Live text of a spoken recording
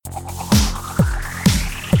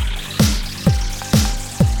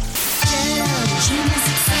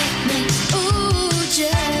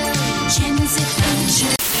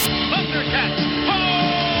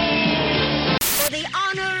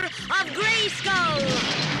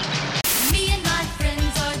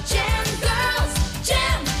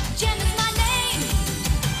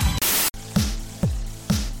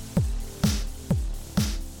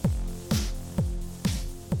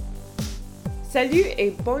Salut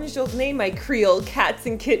et bonne journée, my Creole cats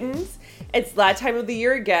and kittens. It's that time of the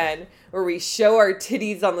year again, where we show our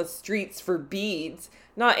titties on the streets for beads.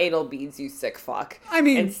 Not anal beads, you sick fuck. I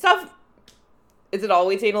mean... And stuff... Is it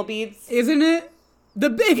always anal beads? Isn't it?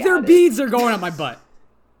 If they're beads, they're going up my butt.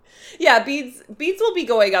 Yeah, beads will be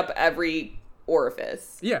going up every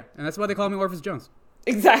orifice. Yeah, and that's why they call me Orifice Jones.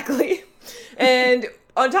 Exactly. And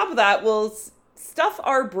on top of that, we'll stuff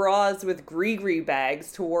our bras with gris-gris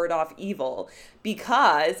bags to ward off evil,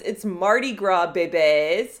 because it's Mardi Gras,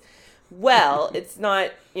 bébés. Well, it's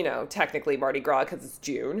not, technically Mardi Gras because it's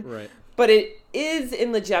June. Right. But it is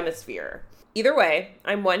in the Gemisphere. Either way,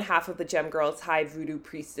 I'm one half of the Gem Girls High Voodoo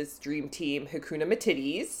Priestess Dream Team, Hakuna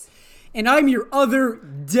Matidis. And I'm your other,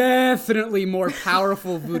 definitely more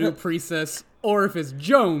powerful voodoo priestess, Orifice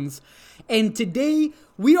Jones. And today,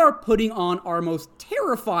 we are putting on our most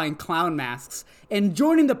terrifying clown masks and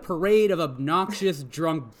joining the parade of obnoxious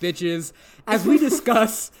drunk bitches as we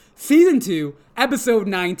discuss Season 2, Episode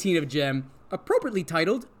 19 of Gem, appropriately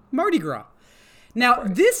titled Mardi Gras. Now,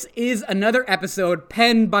 this is another episode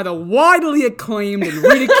penned by the widely acclaimed and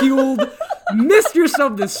ridiculed mistress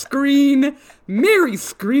of the screen, Mary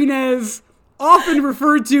Screenez, often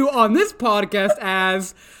referred to on this podcast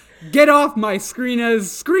as Get Off My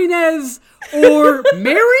Screenez, or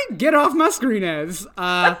Mary, Get Off My Screenez.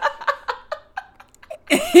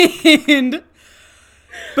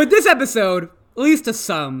 But this episode, at least to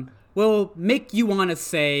some, will make you want to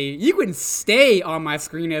say, you can stay on my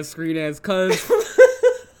Screenez, because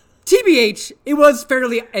TBH, it was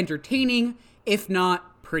fairly entertaining, if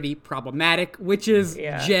not pretty problematic, which is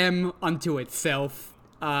Gem unto itself.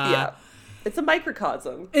 Yeah. It's a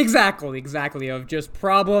microcosm. Exactly, of just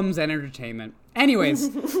problems and entertainment. Anyways,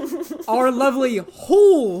 our lovely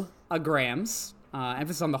holograms,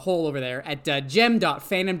 emphasis on the whole over there, at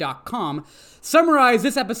gem.fandom.com, summarize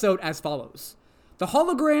this episode as follows. The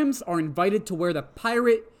holograms are invited to wear the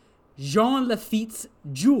pirate Jean Lafitte's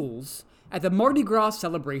jewels at the Mardi Gras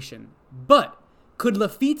celebration. But could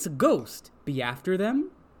Lafitte's ghost be after them?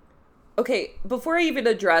 Okay, before I even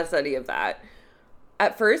address any of that,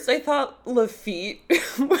 at first I thought Lafitte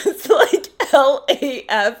was like Lafeet.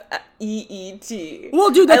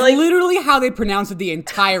 Well, dude, that's literally how they pronounced it the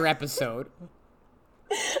entire episode.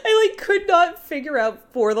 I could not figure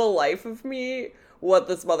out for the life of me what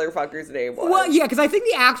this motherfucker's name was. Well, yeah, because I think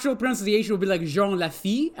the actual pronunciation would be like Jean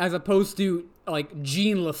Lafitte as opposed to like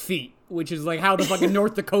Jean Lafitte, which is like how the fucking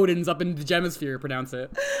North Dakotans up in the Gemisphere pronounce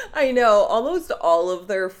it. I know. Almost all of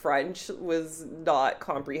their French was not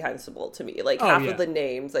comprehensible to me. Half of the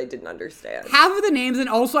names I didn't understand. Half of the names, and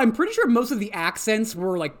also I'm pretty sure most of the accents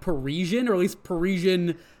were like Parisian, or at least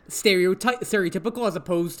Parisian stereotypical, as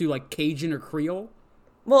opposed to like Cajun or Creole.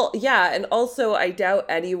 Well, yeah, and also I doubt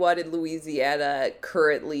anyone in Louisiana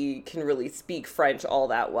currently can really speak French all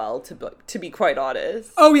that well, to be quite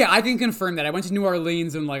honest. Oh, yeah, I can confirm that. I went to New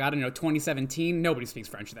Orleans in, 2017. Nobody speaks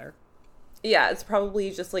French there. Yeah, it's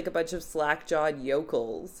probably just, a bunch of slack-jawed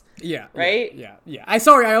yokels. Yeah. Right? Yeah.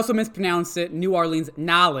 Sorry, I also mispronounced it. New Orleans,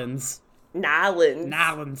 Nolans.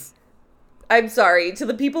 Nolans. I'm sorry. To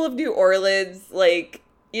the people of New Orleans,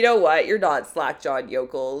 you know what? You're not slack-jawed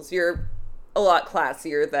yokels. You're a lot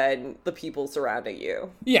classier than the people surrounding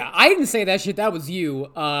you. Yeah, I didn't say that shit. That was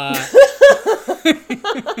you. I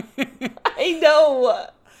know.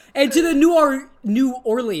 And to the New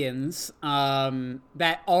Orleans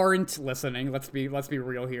that aren't listening, let's be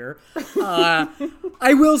real here.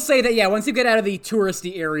 I will say that once you get out of the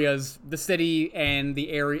touristy areas, the city and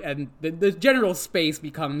the area and the general space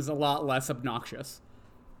becomes a lot less obnoxious.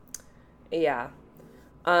 Yeah,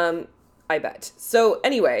 I bet. So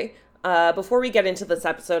anyway. Before we get into this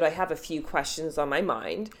episode, I have a few questions on my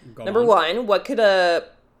mind. Number one, what could a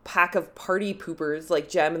pack of party poopers like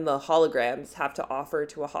Gem and the holograms have to offer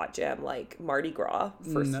to a hot jam like Mardi Gras,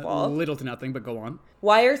 first of all? Little to nothing, but go on.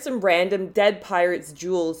 Why are some random dead pirates'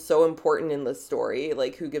 jewels so important in this story?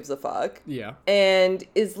 Who gives a fuck? Yeah. And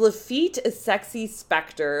is Lafitte a sexy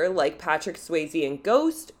specter like Patrick Swayze in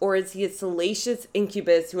Ghost, or is he a salacious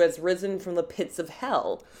incubus who has risen from the pits of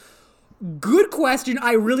hell? Good question.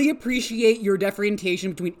 I really appreciate your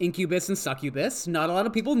differentiation between incubus and succubus. Not a lot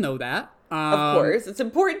of people know that. Of course. It's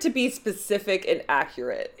important to be specific and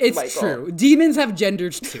accurate, It's Michael. True. Demons have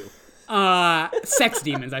genders too. Sex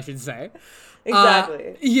demons, I should say.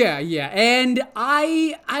 Exactly. Yeah. And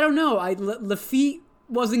I don't know. Lafitte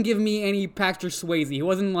wasn't giving me any Patrick Swayze. He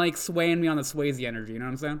wasn't swaying me on the Swayze energy. You know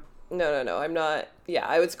what I'm saying? No. I'm not. Yeah,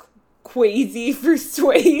 I was quazy for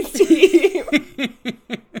Swayze.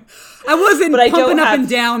 I wasn't pumping up and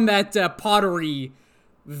down that pottery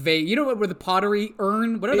you know what, where the pottery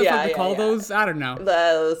urn, whatever the fuck they call those? I don't know.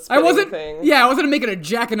 The spinning thing. Yeah, I wasn't making a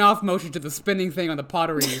jacking off motion to the spinning thing on the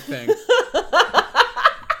pottery thing.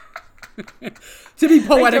 To be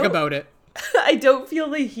poetic about it. I don't feel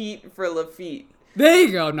the heat for Lafitte. There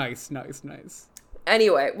you go. Nice.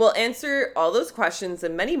 Anyway, we'll answer all those questions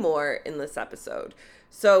and many more in this episode.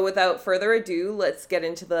 So without further ado, let's get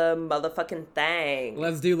into the motherfucking thing.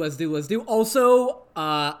 Let's do. Also,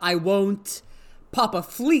 I won't pop a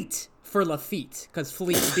fleet for Lafitte, because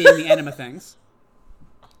fleet being the enema things.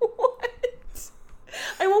 What?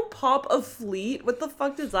 I won't pop a fleet? What the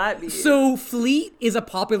fuck does that mean? So Fleet is a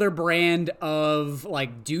popular brand of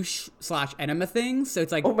like douche/enema things. So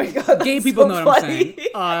it's like, oh my God, gay people so know funny. what I'm saying.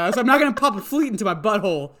 So I'm not going to pop a fleet into my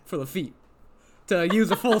butthole for Lafitte, to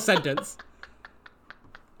use a full sentence.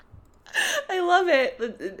 I love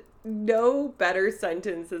it. No better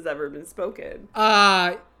sentence has ever been spoken.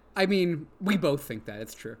 I mean, we both think that.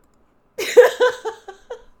 It's true.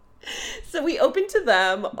 So we opened to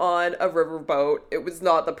them on a riverboat. It was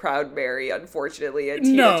not the Proud Mary, unfortunately, and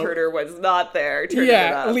Tina Turner was not there.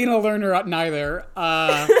 Lena Lerner neither.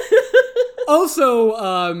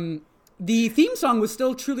 Also, the theme song was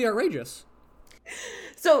still truly outrageous.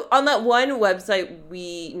 So on that one website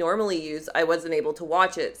we normally use, I wasn't able to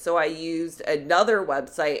watch it. So I used another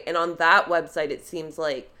website. And on that website, it seems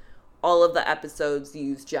like all of the episodes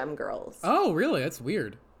use Gem Girls. Oh, really? That's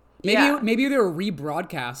weird. Maybe they were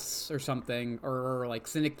rebroadcasts or something, or like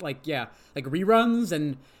reruns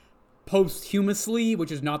and posthumously,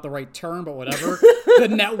 which is not the right term, but whatever. The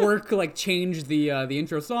network like changed the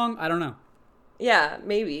intro song. I don't know. Yeah,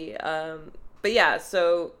 maybe. But yeah,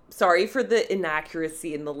 so sorry for the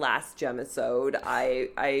inaccuracy in the last Gemisode.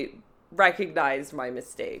 I recognized my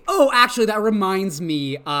mistake. Oh, actually, that reminds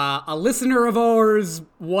me. A listener of ours,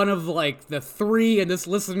 one of like the three, and this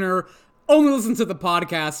listener only listens to the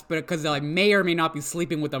podcast, but because I may or may not be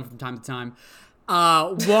sleeping with them from time to time,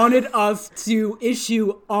 wanted us to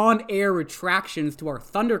issue on-air retractions to our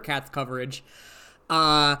Thundercats coverage.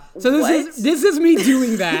 So this is me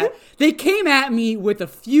doing that. They came at me with a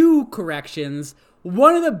few corrections.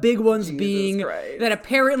 One of the big ones being that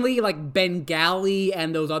apparently like Bengali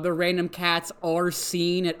and those other random cats are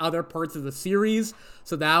seen at other parts of the series.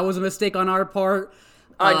 So that was a mistake on our part.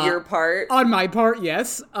 On your part? On my part,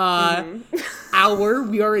 yes. We are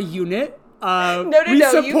a unit. No.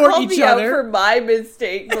 You called me out for my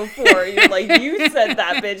mistake before. You're like, you said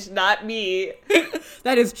that, bitch, not me.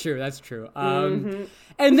 That is true. That's true. And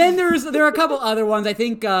then there are a couple other ones. I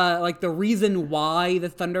think like the reason why the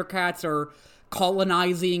Thundercats are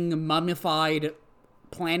colonizing mummified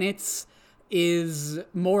planets is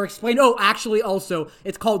more explained. Oh, actually, also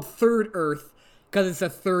it's called Third Earth because it's a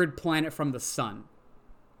third planet from the sun.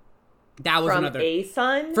 That was a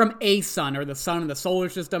sun? From a sun, or the sun in the solar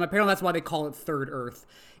system. Apparently that's why they call it Third Earth.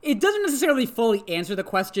 It doesn't necessarily fully answer the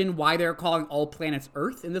question why they're calling all planets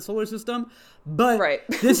Earth in the solar system, but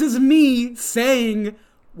this is me saying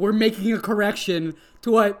we're making a correction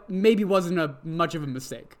to what maybe wasn't much of a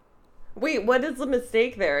mistake. Wait, what is the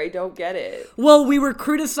mistake there? I don't get it. Well, we were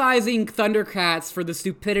criticizing Thundercats for the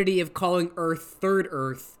stupidity of calling Earth Third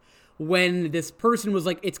Earth, when this person was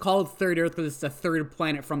like, it's called Third Earth because it's the third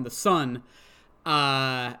planet from the sun.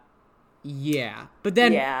 Yeah. But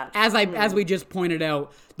then, as we just pointed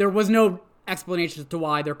out, there was no explanation as to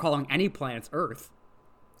why they're calling any planets Earth.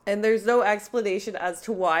 And there's no explanation as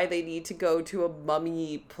to why they need to go to a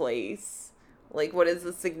mummy place. Like, what is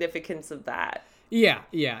the significance of that? Yeah.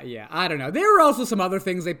 I don't know. There were also some other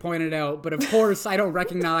things they pointed out, but of course I don't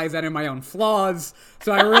recognize any of my own flaws,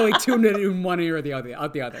 so I really tuned it in one ear or the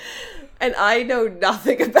other. And I know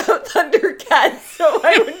nothing about Thundercats, so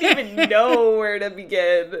I wouldn't even know where to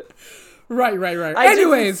begin. Right. I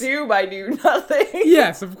just assume I knew nothing.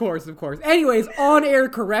 Yes, of course. Anyways, on-air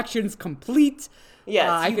corrections complete.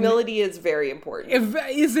 Yes, humility is very important.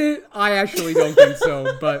 Is it? I actually don't think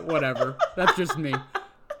so, but whatever. That's just me.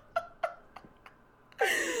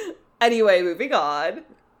 Anyway, moving on.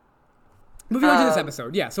 Moving on to this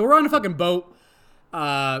episode. Yeah, so we're on a fucking boat.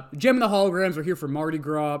 Gem and the Holograms are here for Mardi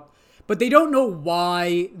Gras, but they don't know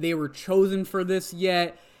why they were chosen for this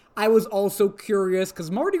yet. I was also curious, because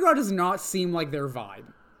Mardi Gras does not seem like their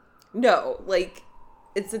vibe. No, like,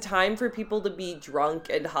 it's a time for people to be drunk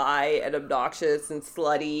and high and obnoxious and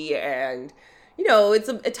slutty and... You know, it's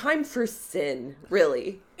a time for sin,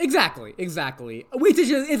 really. Exactly. Which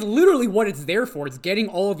is literally what it's there for. It's getting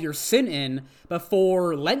all of your sin in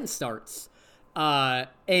before Lent starts.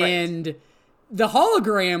 And the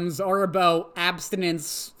holograms are about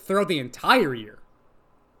abstinence throughout the entire year.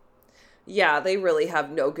 Yeah, they really have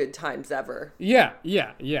no good times ever. Yeah.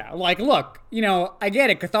 Like, look, I get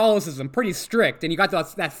it. Catholicism, pretty strict. And you got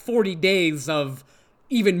that 40 days of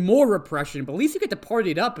even more repression. But at least you get to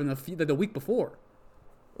party it up in the week before.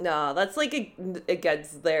 No, that's like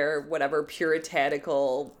against their whatever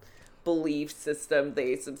puritanical belief system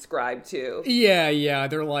they subscribe to. Yeah.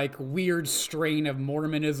 They're like weird strain of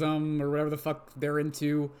Mormonism or whatever the fuck they're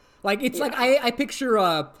into. Like, it's like I picture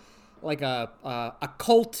a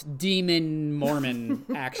cult demon Mormon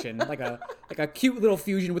action, like a cute little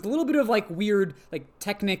fusion with a little bit of like weird like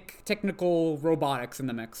technical robotics in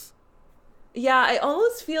the mix. Yeah, I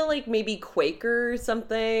almost feel like maybe Quaker or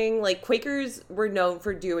something. Like Quakers were known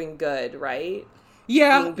for doing good, right?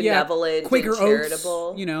 Yeah, being benevolent, Quaker and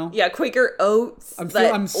charitable. Oats, Yeah, Quaker Oats.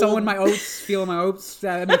 I'm sowing my oats, feeling my oats.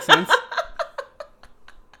 That makes sense.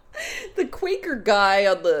 The Quaker guy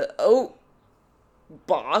on the oat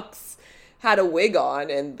box had a wig on,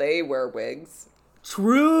 and they wear wigs.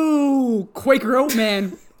 True, Quaker Oat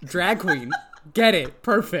man, drag queen. Get it?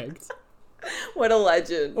 Perfect. What a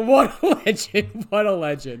legend. What a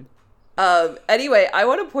legend. Anyway, I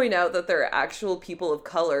want to point out that there are actual people of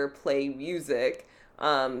color play music.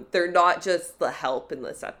 They're not just the help in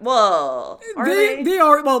this. Well, they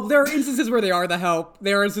are. Well, there are instances where they are the help.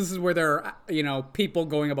 There are instances where they're, people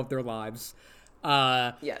going about their lives.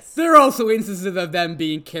 Yes. There are also instances of them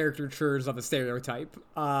being caricatures of a stereotype.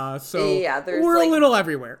 So yeah, we're a little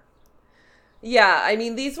everywhere. Yeah, I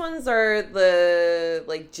mean, these ones are the,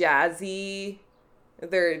 like, jazzy,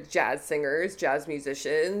 they're jazz singers, jazz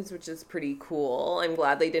musicians, which is pretty cool. I'm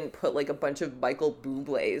glad they didn't put, like, a bunch of Michael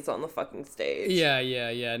Bublés on the fucking stage.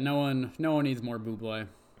 Yeah. No one needs more Bublé.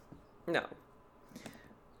 No.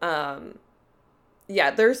 Yeah,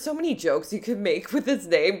 there's so many jokes you could make with his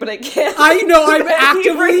name, but I can't. I know. I'm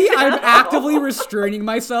actively restraining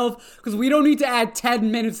myself because we don't need to add 10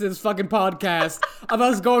 minutes to this fucking podcast of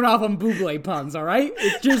us going off on Bublé puns. All right,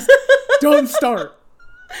 it's just don't start.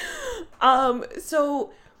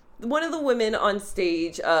 So one of the women on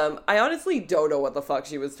stage, I honestly don't know what the fuck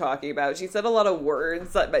she was talking about. She said a lot of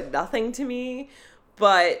words that meant nothing to me,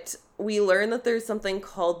 but we learned that there's something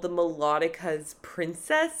called the Melodica's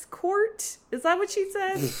Princess Court. Is that what she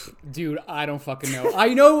said? Dude, I don't fucking know.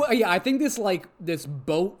 I know, I think this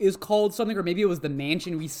boat is called something, or maybe it was the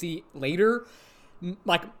mansion we see later.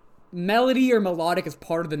 Like, melody or melodic is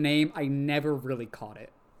part of the name. I never really caught it.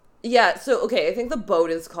 Yeah, so, okay, I think the boat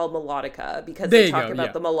is called Melodica because they talk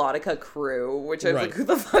about the Melodica crew, which I was like, who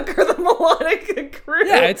the fuck are the Melodica crew?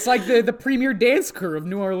 Yeah, it's like the premier dance crew of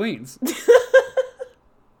New Orleans.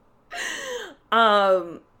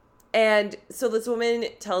 And so this woman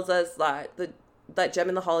tells us that Jem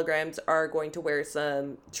and the Holograms are going to wear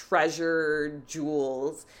some treasure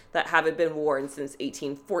jewels that haven't been worn since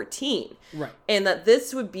 1814. Right. And that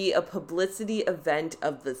this would be a publicity event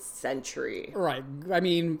of the century. Right. I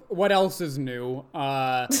mean, what else is new?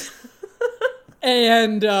 And,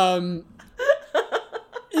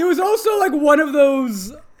 it was also like one of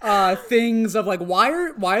those things of like,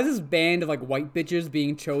 why is this band of like white bitches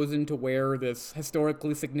being chosen to wear this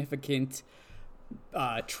historically significant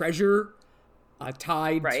treasure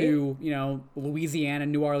tied to Louisiana,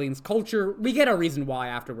 New Orleans culture? We get a reason why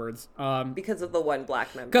afterwards. Because of the one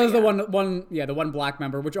black member. Because the one black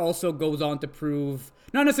member, which also goes on to prove,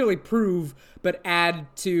 not necessarily prove, but add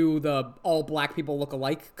to the all black people look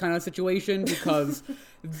alike kind of situation. Because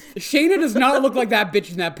Shayna does not look like that bitch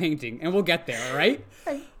in that painting, and we'll get there, all right?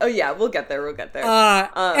 Oh yeah, we'll get there.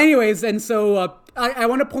 Anyways, and so I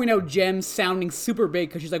want to point out Jem sounding super big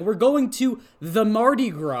because she's like, we're going to the Mardi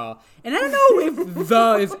Gras. And I don't know if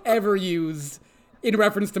the is ever used in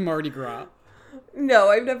reference to Mardi Gras. No,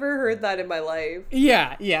 I've never heard that in my life.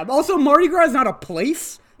 Yeah. Also, Mardi Gras is not a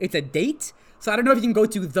place. It's a date. So I don't know if you can go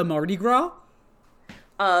to the Mardi Gras.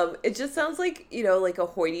 It just sounds like, like a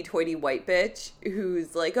hoity-toity white bitch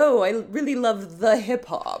who's like, oh, I really love the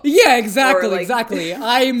hip-hop. Yeah, exactly.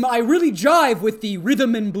 I really jive with the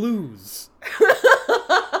rhythm and blues.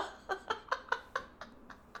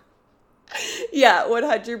 Yeah,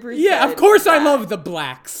 100%. Yeah, of course I love the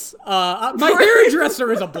blacks. My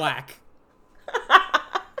hairdresser is a black.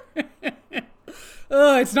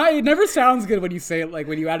 It never sounds good when you say it, like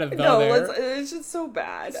when you add a the there. It's just so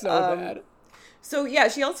bad. So bad. So yeah,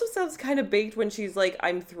 she also sounds kind of baked when she's like,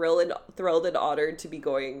 I'm thrilled and honored to be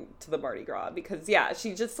going to the Mardi Gras because yeah,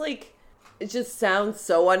 she just like it just sounds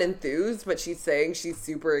so unenthused, but she's saying she's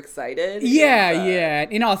super excited. Yeah, yeah.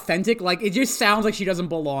 Inauthentic. Like, it just sounds like she doesn't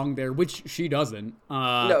belong there, which she doesn't.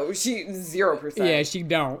 No, she 0%. Yeah, she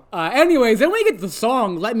don't. Anyways, then we get the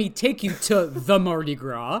song, Let Me Take You to the Mardi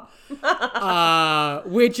Gras.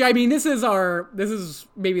 Which, I mean, this is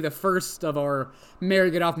maybe the first of our Mary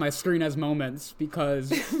Get Off My Screen As moments,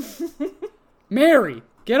 because Mary,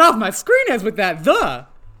 get off my screen as with that the.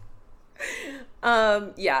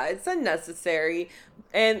 Yeah, it's unnecessary.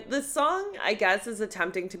 And the song, I guess, is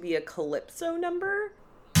attempting to be a calypso number.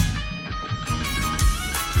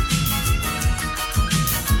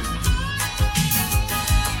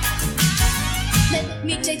 Let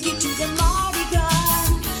me take you to the Mardi Gras.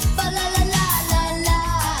 Fa la la la la la.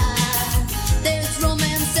 There's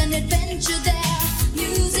romance and adventure there.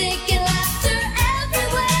 Music and laughter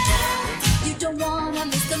everywhere. You don't wanna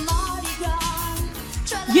miss the Mardi Gras.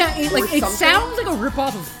 Yeah, it sounds like a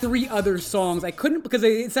ripoff of 3 other songs. I couldn't, because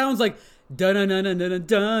it sounds like da na na na na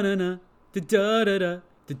da na na da da da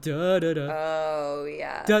da da da da. Oh,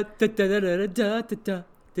 yeah. Da da da da da da da da.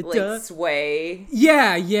 Like Sway.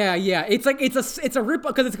 Yeah. It's like it's a rip,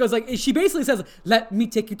 because it goes like, she basically says, "Let me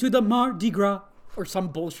take you to the Mardi Gras," or some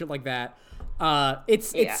bullshit like that.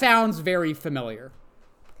 It sounds very familiar.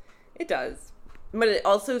 It does, but it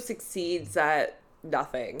also succeeds at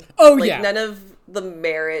nothing. Oh, like, yeah. None of the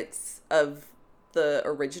merits of the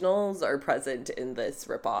originals are present in this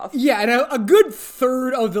ripoff. Yeah, and a good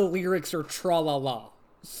third of the lyrics are tra-la-la.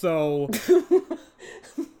 So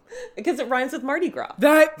Because it rhymes with Mardi Gras.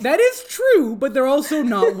 that is true, but they're also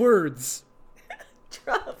not words.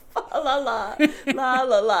 Fa la la, la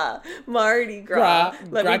la la, Mardi Gras.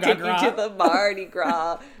 Let me take you to the Mardi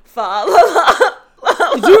Gras. Fa la la,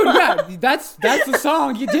 la. Dude, yeah, that's the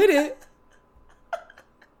song. You did it.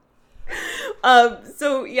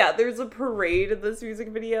 So yeah, there's a parade in this music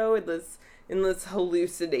video, in this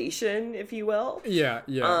hallucination, if you will. Yeah.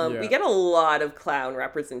 We get a lot of clown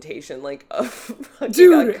representation, like,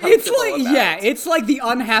 dude, it's like, it's like the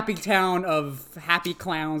unhappy town of happy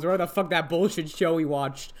clowns, or whatever the fuck that bullshit show we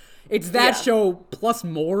watched. It's that show plus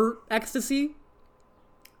more ecstasy.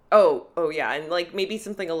 Oh yeah, and like maybe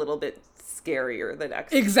something a little bit scarier than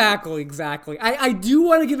ecstasy. Exactly. I do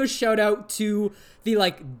want to give a shout out to the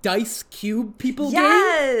like Dice Cube people.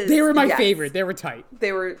 Yes, they were my favorite. They were tight.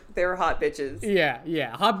 They were hot bitches.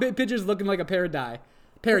 Yeah, hot bitches looking like a paradise.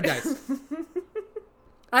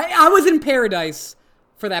 I was in paradise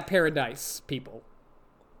for that paradise, people.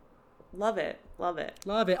 Love it.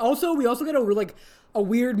 Also, we also get a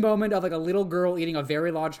weird moment of like a little girl eating a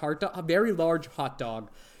very large hot dog,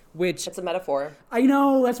 which it's a metaphor. I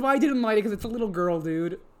know, that's why I didn't like it, because it's a little girl,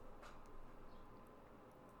 dude.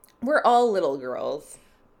 We're all little girls.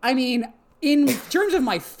 I mean, in terms of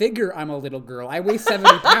my figure, I'm a little girl. I weigh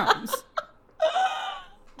 70 pounds.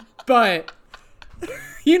 But,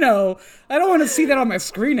 you know, I don't want to see that on my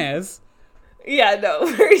screen as. Yeah, no,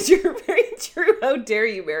 very true. How dare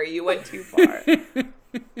you, Mary? You went too far.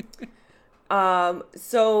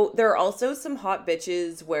 So there are also some hot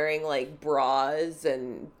bitches wearing like bras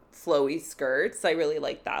and flowy skirts. I really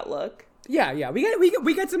like that look. Yeah.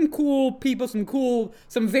 We got some cool people,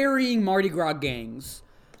 some varying Mardi Gras gangs.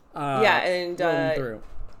 Through.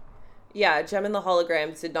 Yeah, Gem and the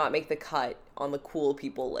Holograms did not make the cut on the cool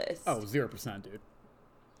people list. Oh, 0%, dude.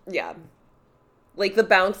 Yeah. Like, the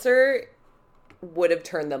bouncer would have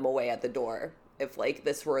turned them away at the door if, like,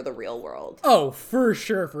 this were the real world. Oh, for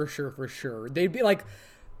sure. They'd be like,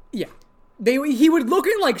 yeah. He would look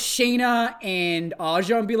at, like, Shayna and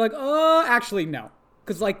Aja and be like, oh, actually, no.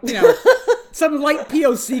 Because, like, you know, some light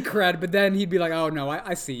POC cred, but then he'd be like, oh, no,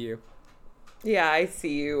 I see you. Yeah, I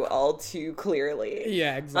see you all too clearly.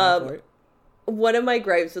 Yeah, exactly. One of my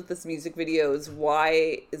gripes with this music video is,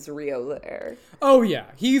 why is Rio there? Oh, yeah.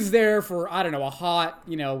 He's there for, I don't know, a hot,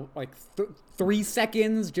 you know, like 3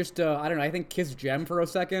 seconds just to, I don't know, I think kiss Gem for a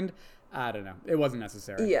second. I don't know. It wasn't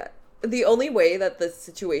necessary. Yeah. The only way that this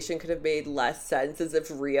situation could have made less sense is if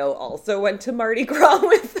Rio also went to Mardi Gras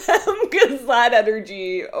with them, because that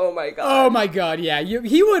energy, oh my god. Oh my god, yeah.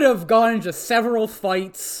 He would have gone into several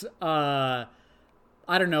fights, I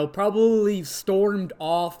don't know, probably stormed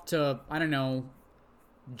off to, I don't know,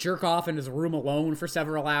 jerk off in his room alone for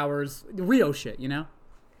several hours. Rio shit, you know?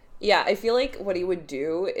 Yeah, I feel like what he would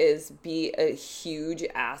do is be a huge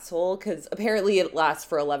asshole, because apparently it lasts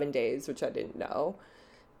for 11 days, which I didn't know.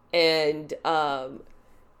 And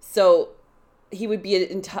so he would be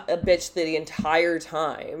a bitch the entire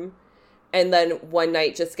time, and then one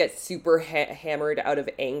night just get super hammered out of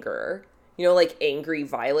anger. You know, like angry,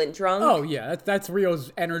 violent drunk. Oh, yeah. That's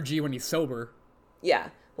Rio's energy when he's sober. Yeah.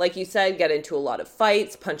 like you said, get into a lot of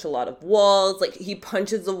fights, punch a lot of walls. Like, he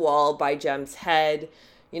punches a wall by Jem's head,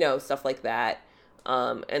 stuff like that.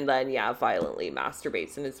 And then, violently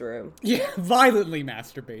masturbates in his room. Yeah, violently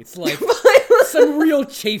masturbates. Like, some real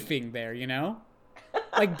chafing there,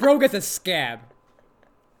 Like, bro gets a scab.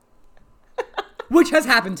 Which has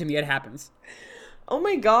happened to me. It happens. Oh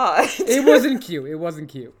my god. It wasn't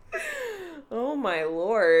cute. Oh my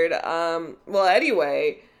lord. Well,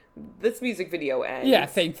 anyway, this music video ends. Yeah,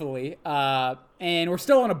 thankfully. And we're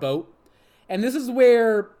still on a boat. And this is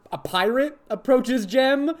where a pirate approaches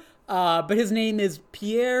Jem. But his name is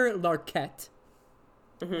Pierre Larquette.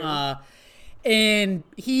 Mm-hmm. And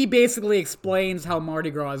he basically explains how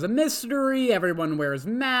Mardi Gras is a mystery. Everyone wears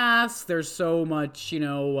masks. There's so much,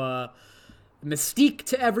 mystique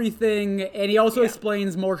to everything. And he also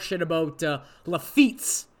explains more shit about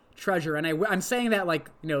Lafitte's treasure. And I'm saying that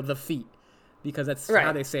like, the feet. Because that's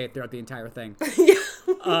how they say it throughout the entire thing.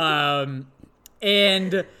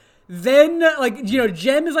 And then, like,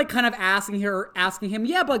 Jem is, like, kind of asking him,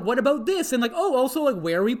 yeah, but, like, what about this? And, like, oh, also, like,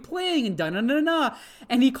 where are we playing? And da-na-na-na.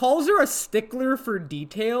 And he calls her a stickler for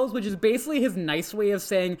details, which is basically his nice way of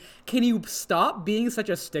saying, can you stop being such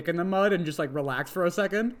a stick in the mud and just, like, relax for a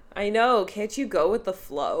second? I know. Can't you go with the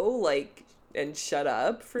flow, like, and shut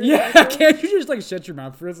up for a second? Yeah, can't you just, like, shut your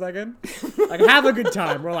mouth for a second? Like, have a good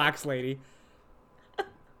time. Relax, lady.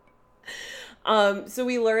 So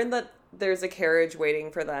we learned that there's a carriage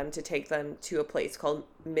waiting for them to take them to a place called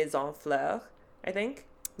Maison Fleur, I think.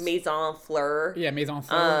 Maison Fleur. Yeah, Maison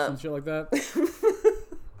Fleur, some shit like that.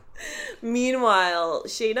 Meanwhile,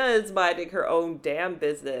 Shayna is minding her own damn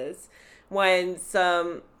business when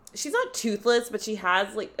she's not toothless, but she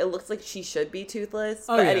has, like, it looks like she should be toothless.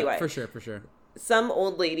 Oh, but yeah, anyway, for sure. Some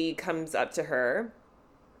old lady comes up to her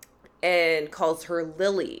and calls her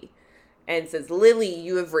Lily and says, Lily,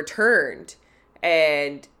 you have returned.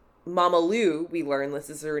 And Mama Lou, we learn this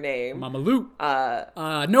is her name. Mama Lou.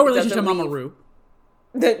 No relation to Mama Roo.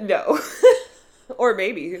 No. Or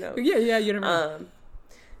maybe, who knows? Yeah, you never know.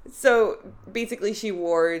 So basically she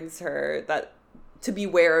warns her that to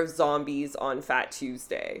beware of zombies on Fat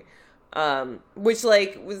Tuesday. Which,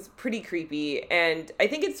 like, was pretty creepy. And I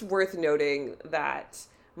think it's worth noting that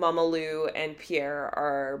Mama Lou and Pierre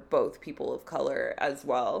are both people of color as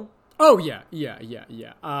well. Oh, yeah.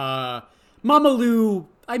 Mama Lou,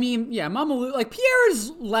 like, Pierre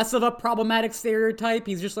is less of a problematic stereotype.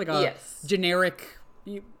 He's just like a generic,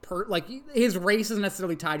 like, his race isn't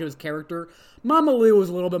necessarily tied to his character. Mama Lou is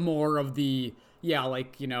a little bit more of the,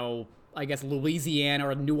 I guess Louisiana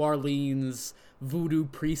or New Orleans voodoo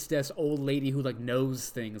priestess old lady who, like, knows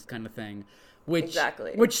things kind of thing. Which,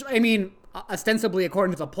 I mean, ostensibly,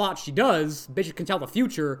 according to the plot, she does. Bitch can tell the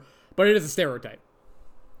future, but it is a stereotype.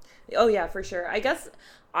 Oh, yeah, for sure.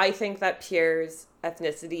 I think that Pierre's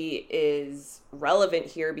ethnicity is relevant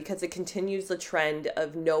here because it continues the trend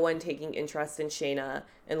of no one taking interest in Shayna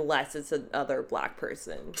unless it's another black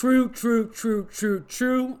person. True.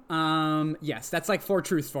 Yes, that's like 4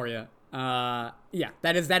 truths for you. Yeah,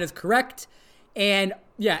 that is correct. And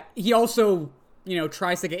yeah, he also,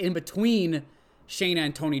 tries to get in between Shayna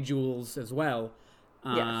and Tony Jules as well.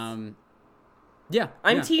 Yes. Yeah.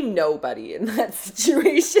 I'm team nobody in that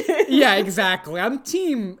situation. Yeah, exactly. I'm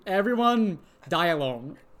team everyone die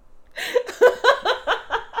alone.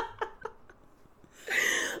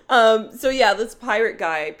 So yeah, this pirate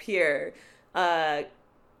guy, Pierre,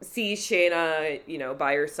 sees Shayna,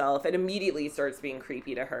 by herself and immediately starts being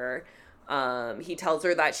creepy to her. He tells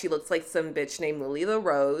her that she looks like some bitch named Lily the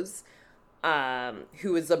Rose,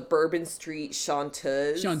 who is a Bourbon Street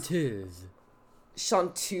chanteuse.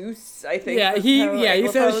 Chanteuse, I think. Yeah, he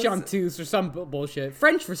says chanteuse or some bullshit.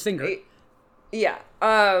 French for singer. Yeah.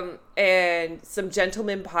 And some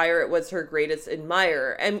gentleman pirate was her greatest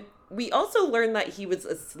admirer. And we also learned that he was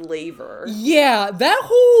a slaver. Yeah, that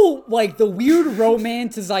whole, like, the weird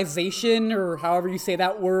romanticization, or however you say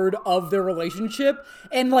that word, of their relationship,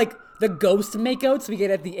 and, like, the ghost makeouts we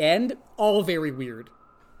get at the end, all very weird.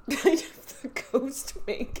 The ghost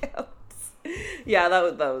makeouts. Yeah,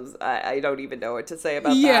 that was I don't even know what to say about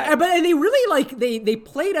that. Yeah, but they really, like, they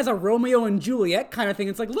played as a Romeo and Juliet kind of thing.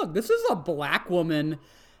 It's like, look, this is a black woman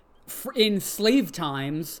in slave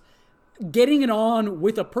times getting it on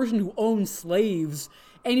with a person who owns slaves,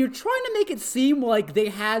 and you're trying to make it seem like they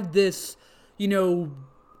had this,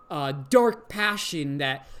 dark passion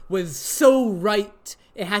that was so right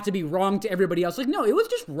it had to be wrong to everybody else. Like, no, it was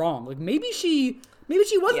just wrong. Like, maybe she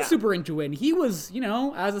wasn't super into it, and he was,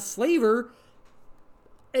 as a slaver,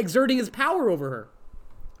 exerting his power over her.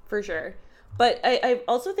 For sure. But I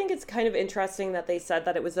also think it's kind of interesting that they said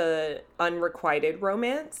that it was a unrequited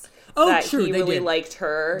romance. Oh, that true, he they really did. liked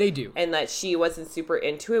her. They do. And that she wasn't super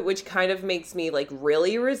into it, which kind of makes me, like,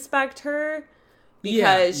 really respect her.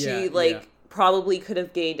 Because she, like, probably could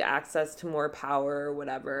have gained access to more power or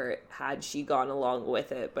whatever had she gone along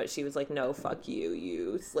with it. But she was like, no, fuck you,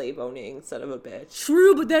 you slave-owning son of a bitch.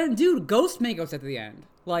 True, but then, dude, ghost makeouts at the end.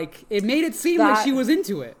 Like, it made it seem like she was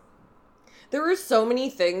into it. There were so many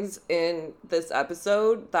things in this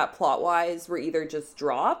episode that plot-wise were either just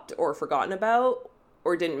dropped or forgotten about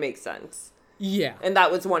or didn't make sense. Yeah. And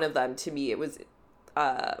that was one of them to me. It was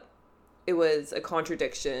a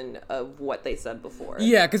contradiction of what they said before.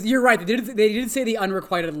 Yeah, because you're right. They did say the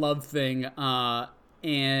unrequited love thing.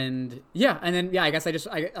 And yeah, and then, yeah, I guess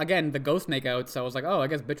again, the ghost makeout. So I was like, oh, I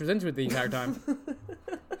guess bitch was into it the entire time.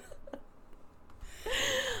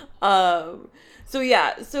 So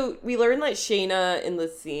yeah, so we learned that Shayna in the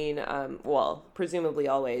scene, well, presumably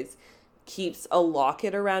always, keeps a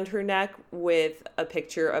locket around her neck with a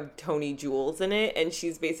picture of Tony Jules in it, and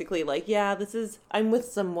she's basically like, yeah, I'm with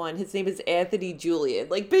someone, his name is Anthony Julian.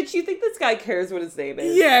 Like, bitch, you think this guy cares what his name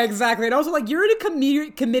is? Yeah, exactly. And also, like, you're in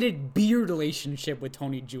a committed beard relationship with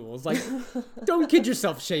Tony Jules. Like, don't kid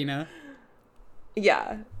yourself, Shayna.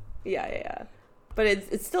 Yeah. But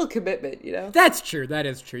it's still commitment, you know? That's true. That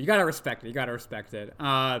is true. You gotta respect it.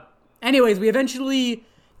 Anyways, we eventually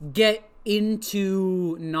get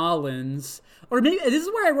into Nolans. Or maybe, this is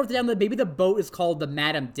where I wrote down that maybe the boat is called the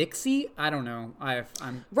Madame Dixie. I don't know.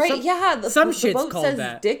 Some shit's boat called says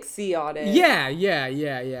that. Dixie on it.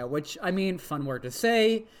 Yeah. Which, I mean, fun word to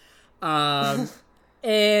say. And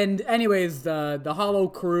anyways, the Hollow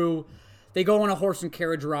crew, they go on a horse and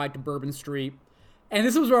carriage ride to Bourbon Street. And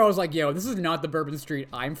this was where I was like, yo, this is not the Bourbon Street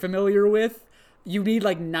I'm familiar with. You need,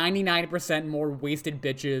 like, 99% more wasted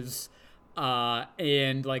bitches,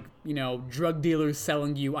 and, like, you know, drug dealers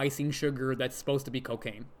selling you icing sugar that's supposed to be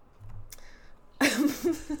cocaine.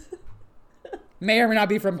 May or may not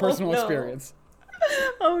be from personal experience.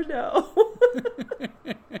 Oh, no.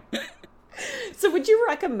 So would you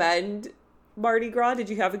recommend Mardi Gras? Did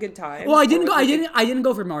you have a good time? Well, I didn't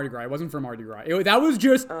go for Mardi Gras. It wasn't for Mardi Gras. That was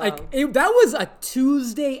just that was a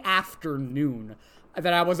Tuesday afternoon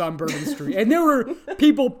that I was on Bourbon Street, and there were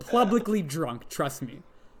people publicly drunk. Trust me.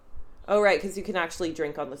 Oh, right, because you can actually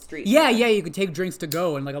drink on the street. Yeah, you can take drinks to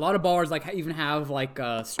go, and like a lot of bars like even have like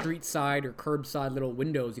street side or curbside little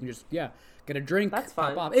windows. You can just get a drink. That's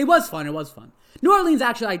fun. Pop off. It was fun. New Orleans,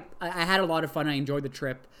 actually, I had a lot of fun. I enjoyed the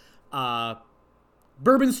trip.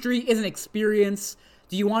 Bourbon Street is an experience.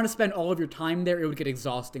 Do you want to spend all of your time there? It would get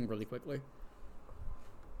exhausting really quickly.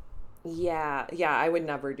 Yeah, I would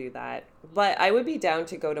never do that. But I would be down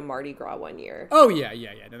to go to Mardi Gras one year. Oh, yeah.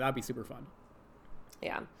 No, that'd be super fun.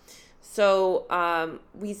 Yeah. So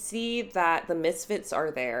we see that the Misfits are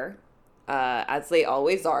there, as they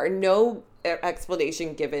always are. No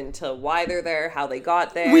explanation given to why they're there, how they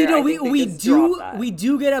got there. We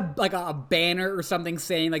do get a banner or something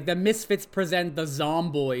saying like the Misfits present the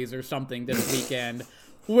Zomboys or something this weekend,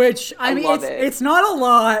 which I mean it's not a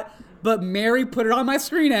lot, but Mary put it on my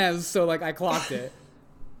screen so like I clocked it.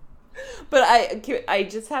 But I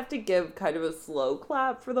just have to give kind of a slow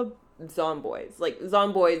clap for the Zomboys. Like,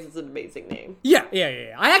 Zomboys is an amazing name. Yeah.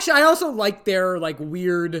 I also like their like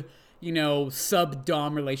weird, you know,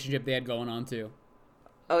 sub-dom relationship they had going on too.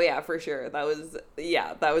 Oh yeah, for sure. That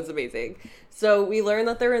was amazing. So we learn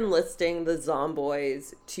that they're enlisting the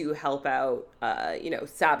Zomboys to help out,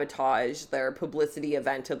 sabotage their publicity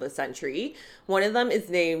event of the century. One of them is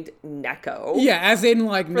named Neko. Yeah, as in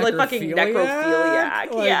like for like fucking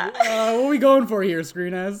necrophiliac. Like, yeah. What are we going for here,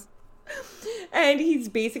 Screenaz? And he's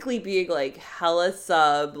basically being like hella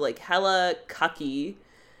sub, like hella cucky,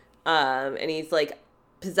 and he's like,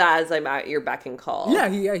 pizzazz, I'm at your beck and call. Yeah,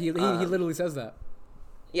 he literally says that.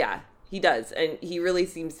 Yeah, he does. And he really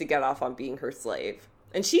seems to get off on being her slave.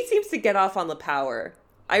 And she seems to get off on the power.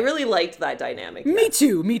 I really liked that dynamic. Me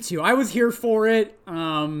too. I was here for it.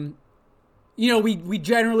 We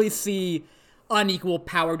generally see unequal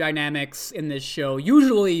power dynamics in this show.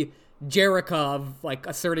 Usually Jerrica of like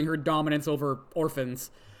asserting her dominance over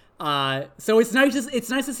orphans. So it's nice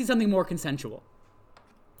to see something more consensual.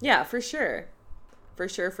 Yeah, for sure. For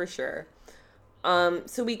sure.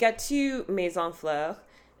 So we get to Maison Fleur,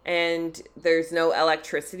 and there's no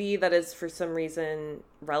electricity that is for some reason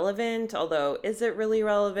relevant. Although, is it really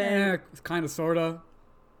relevant? Yeah, kind of, sort of.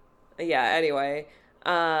 Yeah, anyway.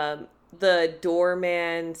 The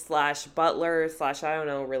doorman / butler / I don't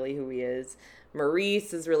know really who he is,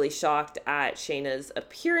 Maurice, is really shocked at Shayna's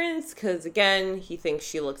appearance because, again, he thinks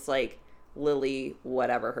she looks like Lily,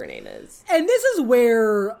 whatever her name is. And this is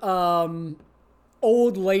where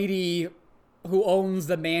old lady who owns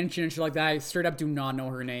the mansion and shit like that, I straight up do not know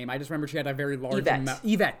her name. I just remember she had a very large Yvette.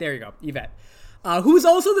 Yvette, there you go, Yvette. Who's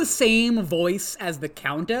also the same voice as the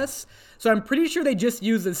Countess. So I'm pretty sure they just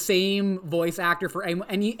use the same voice actor for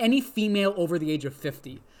any female over the age of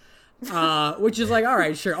 50. Which is like, all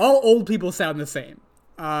right, sure. All old people sound the same.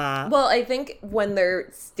 Well, I think when they're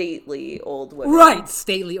stately old women. Right,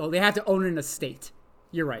 stately old. They have to own an estate.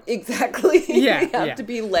 You're right. Exactly. Yeah, They have yeah. to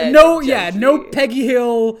be led. No Peggy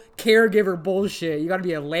Hill caregiver bullshit. You got to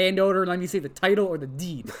be a landowner. Let me see the title or the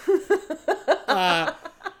deed.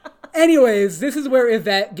 Anyways, this is where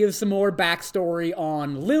Yvette gives some more backstory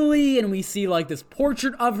on Lily, and we see like this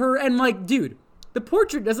portrait of her, and like, dude, the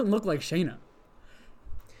portrait doesn't look like Shayna.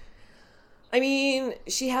 I mean,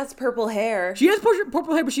 she has purple hair. She has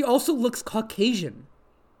purple hair, but she also looks Caucasian.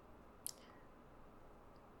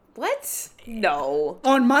 What? No.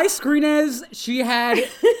 On my screen as she had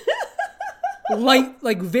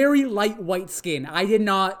very light white skin. I did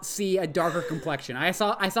not see a darker complexion. I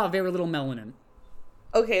saw very little melanin.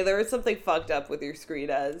 Okay, there was something fucked up with your screen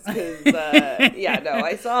as, because, yeah, no,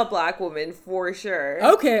 I saw a black woman for sure.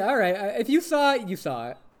 Okay, all right. If you saw it, you saw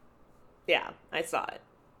it. Yeah, I saw it.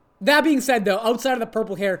 That being said, though, outside of the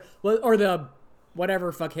purple hair, or the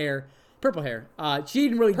whatever fuck hair, purple hair, she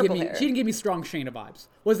didn't really Purple hair. she didn't give me strong Shayna vibes.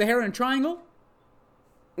 Was the hair in a triangle?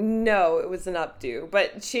 No, it was an updo.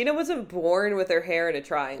 But Shayna wasn't born with her hair in a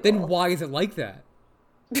triangle. Then why is it like that?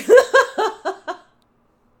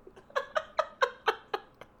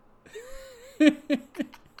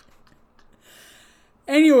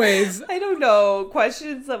 Anyways, I don't know.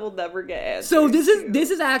 Questions that will never get answered. so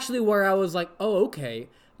this is actually where I was like, oh, okay,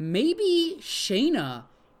 maybe Shayna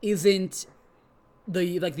isn't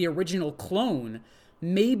the original clone.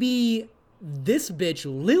 Maybe this bitch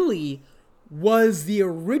Lily was the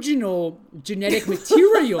original genetic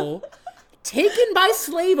material taken by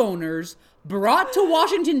slave owners, brought to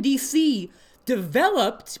Washington D.C.,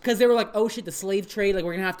 developed because they were like, oh shit, the slave trade, like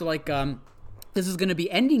we're gonna have to like this is gonna be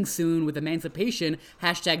ending soon with emancipation,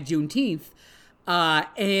 #Juneteenth,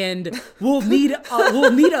 and we'll need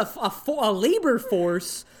a labor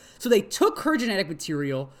force. So they took her genetic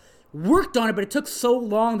material, worked on it, but it took so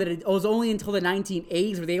long that it was only until the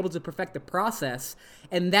 1980s were they able to perfect the process,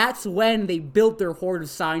 and that's when they built their horde of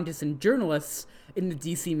scientists and journalists in the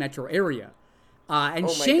DC metro area. And Oh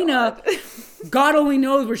my Shayna, God only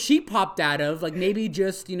knows where she popped out of. Like maybe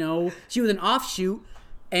just, she was an offshoot,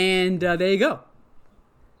 and there you go.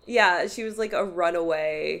 Yeah, she was like a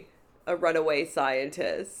runaway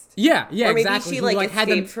scientist. Yeah, Or maybe exactly. she Who, like had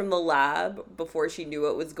escaped them- from the lab before she knew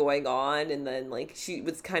what was going on, and then like she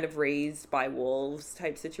was kind of raised by wolves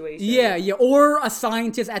type situation. Yeah, or a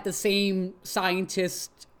scientist at the same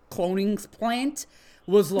scientist cloning plant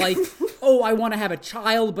was like, oh, I want to have a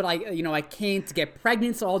child, but I can't get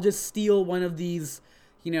pregnant, so I'll just steal one of these,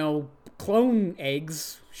 clone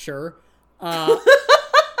eggs, sure.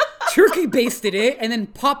 Turkey basted it, and then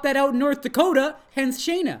popped that out in North Dakota, hence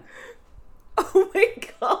Shayna. Oh my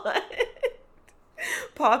god.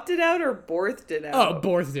 Popped it out or birthed it out? Oh,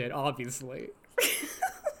 birthed it, obviously.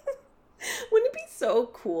 Wouldn't it be so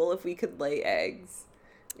cool if we could lay eggs?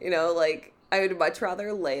 Like I would much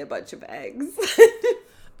rather lay a bunch of eggs. Give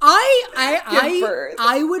birth.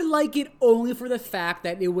 I would like it only for the fact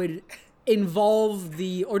that it would involve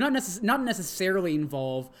not necessarily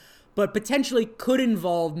involve, but potentially could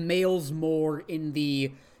involve males more in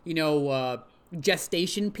the,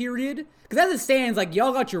 gestation period. Because as it stands, like,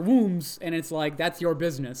 y'all got your wombs, and it's like, that's your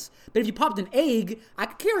business. But if you popped an egg, I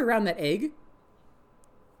could carry around that egg.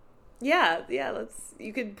 Yeah,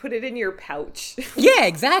 you could put it in your pouch. Yeah,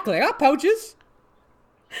 exactly. I got pouches.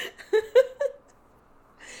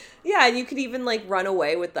 Yeah, and you could even like run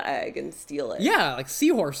away with the egg and steal it. Yeah, like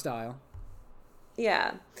seahorse style.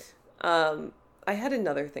 Yeah. I had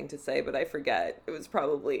another thing to say, but I forget. It was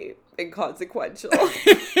probably inconsequential.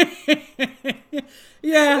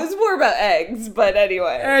 Yeah. It was more about eggs, but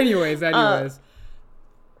anyway. Anyways.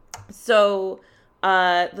 So,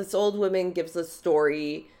 this old woman gives a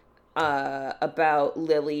story about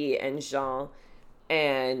Lily and Jean,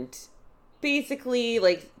 and basically,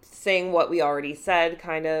 like, saying what we already said,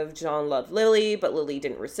 kind of. Jean loved Lily, but Lily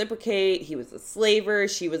didn't reciprocate. He was a slaver.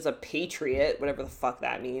 She was a patriot, whatever the fuck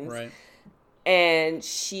that means. Right. And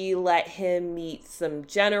she let him meet some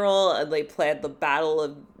general, and they planned the Battle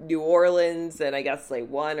of New Orleans, and I guess they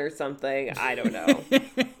won or something. I don't know.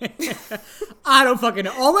 I don't fucking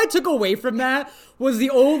know. All I took away from that was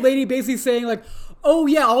the old lady basically saying like, oh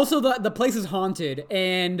yeah, also the place is haunted,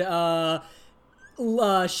 and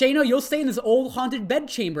Shayna, you'll stay in this old haunted bed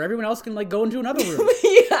chamber. Everyone else can, like, go into another room.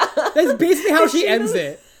 Yeah. That's basically how she ends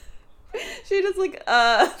it. She just like,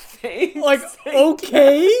 thanks. Like,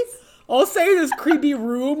 okay, I'll stay in this creepy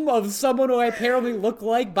room of someone who I apparently look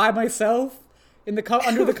like by myself in the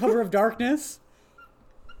under the cover of darkness.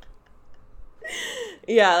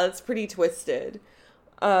 Yeah, that's pretty twisted.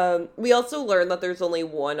 We also learned that there's only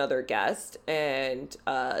one other guest, and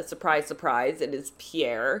surprise, surprise, it is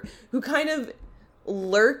Pierre, who kind of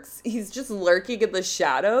lurks. He's just lurking in the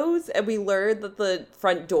shadows, and we learned that the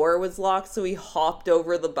front door was locked, so he hopped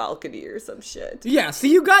over the balcony or some shit. Yeah, so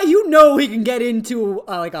you know he can get into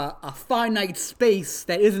like a finite space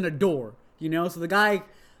that isn't a door, you know? So the guy,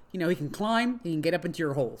 you know, he can climb, he can get up into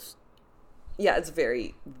your holes. Yeah, it's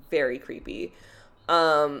very, very creepy.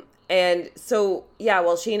 And so, yeah,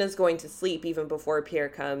 while Shayna's going to sleep, even before Pierre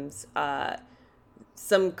comes,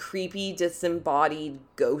 some creepy, disembodied,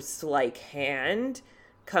 ghost-like hand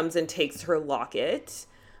comes and takes her locket.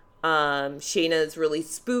 Shayna's really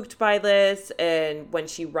spooked by this, and when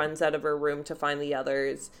she runs out of her room to find the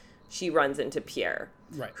others, she runs into Pierre,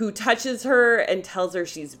 Right. who touches her and tells her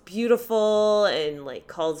she's beautiful and, like,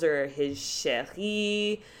 calls her his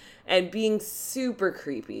chérie, and being super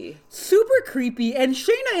creepy. Super creepy, and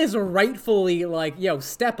Shayna is rightfully like, yo,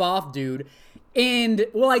 step off, dude. And,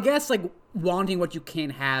 well, I guess, like, wanting what you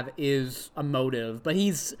can't have is a motive, but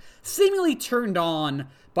he's seemingly turned on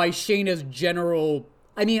by Shayna's general,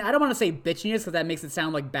 I mean, I don't want to say bitchiness, because that makes it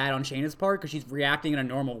sound like bad on Shayna's part, because she's reacting in a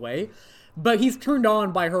normal way, but he's turned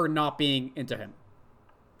on by her not being into him.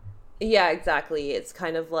 Yeah, exactly. It's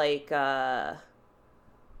kind of like,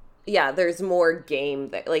 yeah, there's more game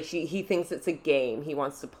that, like, he thinks it's a game he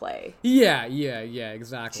wants to play. Yeah,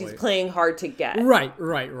 exactly. She's playing hard to get. Right.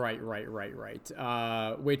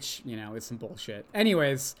 Which, you know, is some bullshit.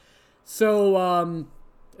 Anyways, so,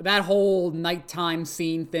 that whole nighttime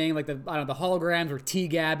scene thing, like the holograms were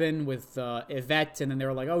tea-gabbing with, Yvette, and then they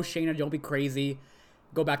were like, oh, Shayna, don't be crazy.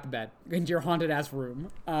 Go back to bed. Into your haunted-ass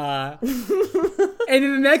room. And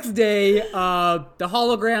then the next day, the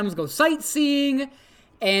holograms go sightseeing,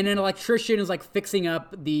 and an electrician is, like, fixing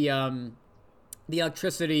up the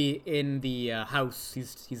electricity in the house.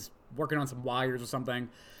 He's working on some wires or something.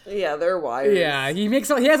 Yeah, they're wires. Yeah, he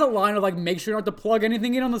has a line of, like, make sure not to plug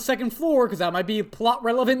anything in on the second floor, because that might be plot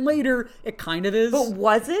relevant later. It kind of is. But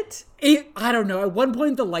was it? I don't know. At one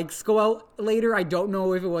point, the lights go out later. I don't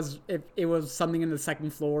know if it was something in the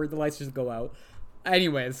second floor. The lights just go out.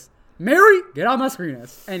 Anyways. Mary, get on my screen.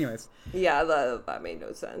 Anyways. Yeah, that made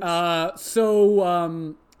no sense. I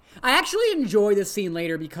actually enjoy this scene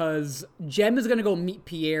later because Jem is going to go meet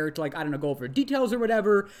Pierre to, like, I don't know, go over details or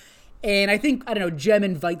whatever. And I think, I don't know, Jem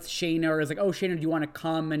invites Shayna or is like, oh, Shayna, do you want to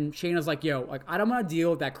come? And Shayna's like, yo, like, I don't want to deal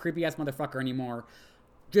with that creepy-ass motherfucker anymore.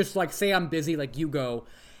 Just, like, say I'm busy, like, you go.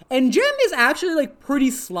 And Jem is actually, like, pretty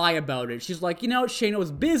sly about it. She's like, you know, Shayna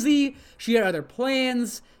was busy. She had other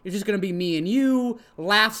plans. It's just going to be me and you.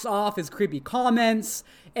 Laughs off his creepy comments.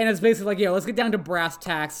 And it's basically like, yo, let's get down to brass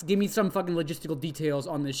tacks. Give me some fucking logistical details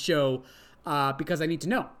on this show because I need to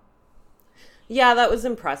know. Yeah, that was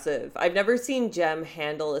impressive. I've never seen Jem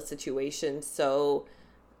handle a situation so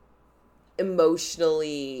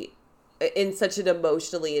emotionally, in such an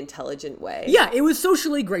emotionally intelligent way. Yeah, it was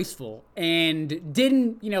socially graceful and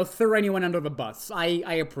didn't, you know, throw anyone under the bus.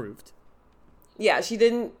 I approved. Yeah, she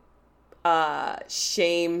didn't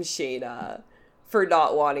shame Shayna for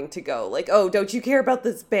not wanting to go. Like, oh, don't you care about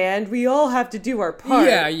this band? We all have to do our part.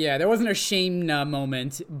 Yeah, there wasn't a shame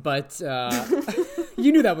moment, but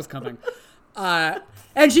you knew that was coming. And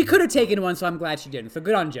she could have taken one, so I'm glad she didn't. So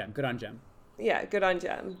good on Jem. Yeah, good on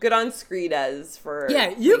Jem. Good on Screenez for Mary,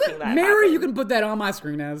 happen. you can put that on my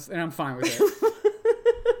Screenez, and I'm fine with it.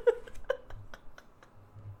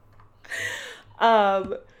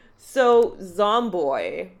 So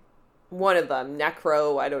Zomboy, one of them,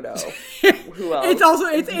 Necro, I don't know who else. It's also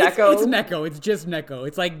it's Neko. It's Neko. It's just Neko.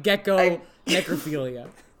 It's like gecko necrophilia.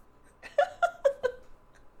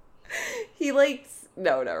 He likes.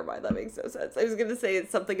 No, never mind. That makes no sense. I was gonna say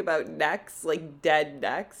it's something about necks, like dead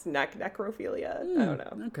necks, necrophilia. I don't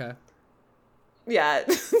know. Okay. Yeah, it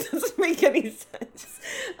doesn't make any sense.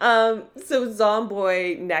 So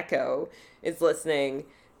Zomboy Neko is listening,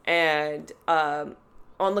 and on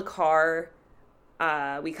the car,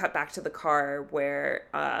 we cut back to the car where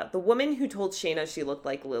the woman who told Shayna she looked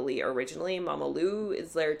like Lily originally, Mama Lou,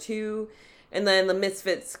 is there too. And then the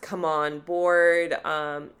Misfits come on board.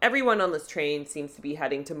 Everyone on this train seems to be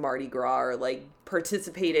heading to Mardi Gras or, like,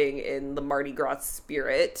 participating in the Mardi Gras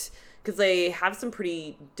spirit. Because they have some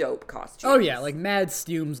pretty dope costumes. Oh, yeah, like mad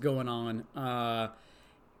stews going on.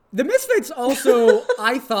 The Misfits also,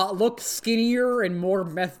 I thought, looked skinnier and more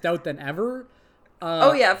methed out than ever.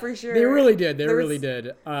 Oh yeah, for sure. They really did. They really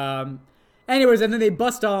did. Anyways, and then they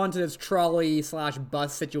bust on to this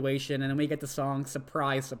trolley/bus situation, and then we get the song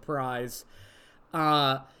 "Surprise, Surprise,"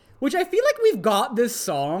 which I feel like we've got this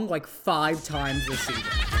song like 5 times this season.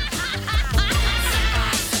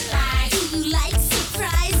 Do you like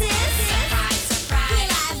surprises? Well,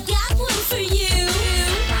 I've got one for you.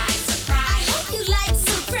 I hope you like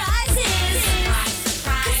surprises.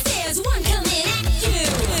 'Cause there's one coming at you.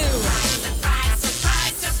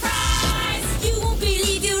 You won't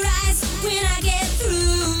believe your eyes when I get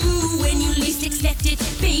through. When you least expect it,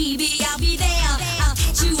 baby, I'll be there. I'll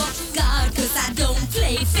catch you off guard 'cause I don't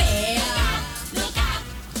play fair.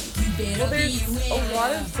 You better Well, there's beware. a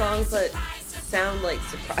lot of songs that sound like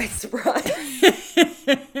Surprise, Surprise.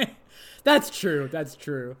 That's true. That's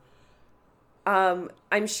true.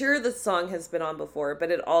 I'm sure the song has been on before,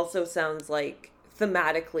 but it also sounds like,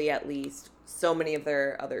 thematically at least, so many of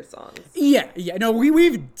their other songs. Yeah. No,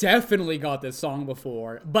 we've definitely got this song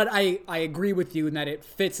before, but I agree with you in that it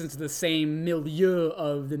fits into the same milieu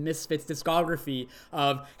of the Misfits discography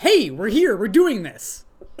of, hey, we're here, we're doing this.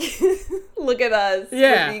 Look at us.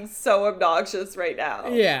 Yeah. We're being so obnoxious right now.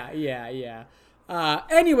 Yeah.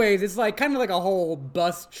 Anyways, it's like kind of like a whole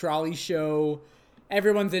bus trolley show.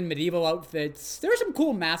 Everyone's in medieval outfits. There are some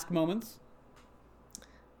cool mask moments.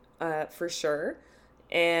 For sure.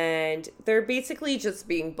 And they're basically just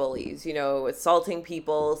being bullies, you know, assaulting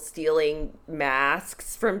people, stealing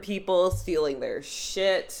masks from people, stealing their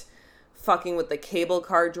shit, fucking with the cable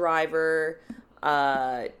car driver,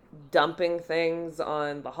 dumping things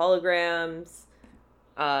on the holograms,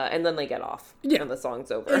 and then they get off. Yeah. And the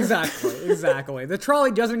song's over. Exactly. The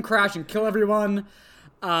trolley doesn't crash and kill everyone.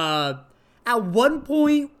 At one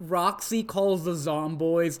point, Roxy calls the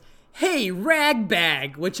Zomboys, "Hey,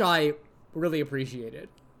 ragbag," which I really appreciated.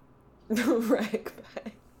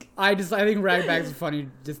 Ragbag. I think ragbag's a funny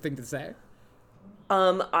just thing to say.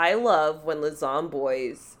 I love when the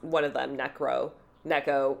Zomboys, one of them, Necro,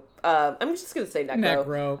 I'm just gonna say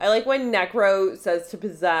Necro. I like when Necro says to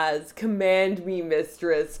Pizzazz, "Command me,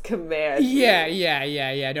 mistress, command me."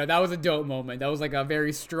 Yeah. No, that was a dope moment. That was like a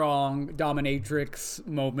very strong dominatrix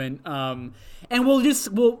moment. And we'll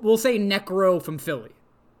say Necro from Philly.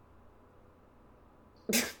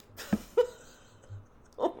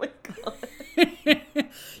 Oh my god.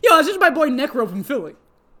 Yo, it's just my boy Necro from Philly.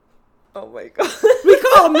 Oh my god. We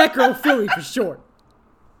call him Necro Philly for short.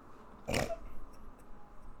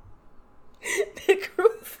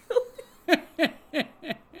 Necrophilia.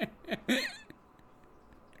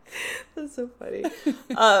 That's so funny.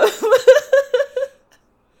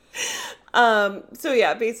 So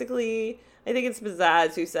yeah, basically, I think it's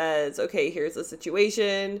Pizzazz who says, "Okay, here's the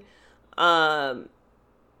situation."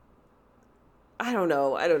 I don't know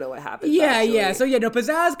what happens. Yeah. So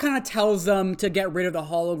Pizzazz kind of tells them to get rid of the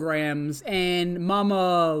holograms, and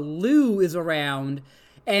Mama Lou is around,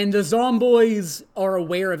 and the Zomboys are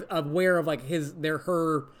aware of like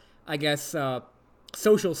her, I guess,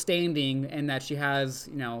 social standing, and that she has,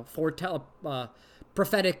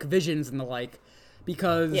 prophetic visions and the like,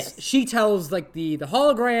 because she tells like the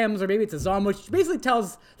holograms, or maybe it's a Zomboid, she basically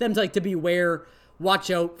tells them to beware, watch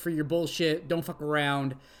out for your bullshit, don't fuck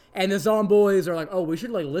around. And the Zomboys are like, oh, we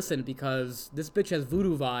should listen because this bitch has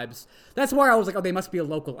voodoo vibes. That's why I was like, oh, they must be a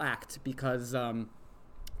local act because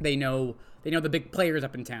they know the big players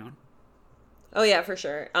up in town. Oh yeah, for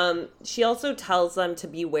sure. She also tells them to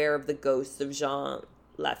beware of the ghost of Jean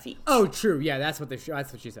Lafitte. Oh, true. Yeah, that's what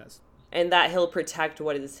she says. And that he'll protect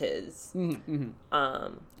what is his.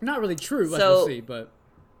 Not really true, So- we'll see, but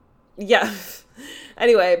Yeah.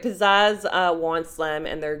 Anyway, Pizzazz wants them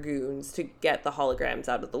and their goons to get the holograms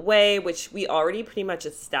out of the way, which we already pretty much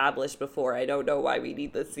established before. I don't know why we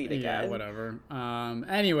need this scene again. yeah, whatever.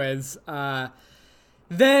 Anyways,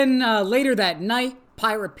 then later that night,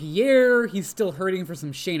 Pirate Pierre, he's still hurting for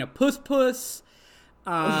some Shayna Puss Puss.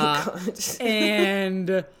 God.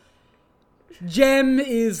 And Jem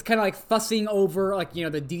is kind of like fussing over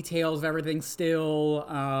the details of everything still.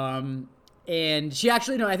 And she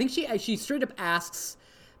actually, I think she straight up asks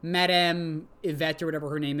Madame Yvette or whatever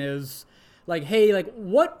her name is, like, hey,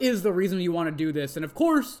 what is the reason you want to do this? And of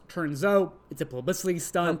course, turns out it's a publicity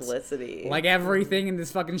stunt. Publicity. Like everything in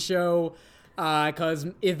this fucking show. Because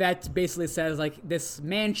Yvette basically says, this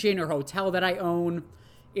mansion or hotel that I own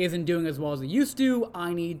isn't doing as well as it used to.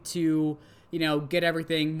 I need to, get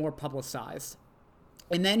everything more publicized.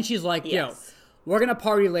 And then she's like, yo, we're going to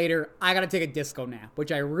party later. I got to take a disco nap,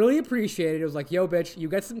 which I really appreciated. It was like, yo, bitch, you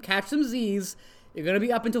catch some Z's. You're going to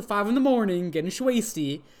be up until 5 in the morning getting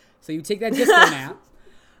schwasty. So you take that disco nap.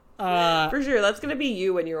 For sure, that's gonna be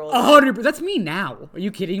you when you're older. 100%. That's me now. Are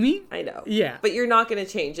you kidding me? I know. Yeah. But you're not gonna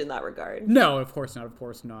change in that regard. No, of course not. Of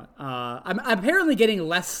course not. I'm apparently getting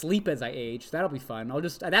less sleep as I age. That'll be fun.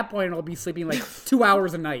 At that point, I'll be sleeping like 2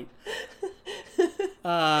 hours a night.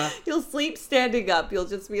 You'll sleep standing up. You'll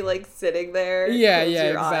just be like sitting there. Yeah, close yeah,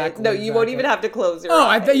 your eyes. exactly. No, you won't even have to close your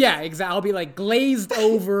eyes. Yeah, exactly. I'll be like glazed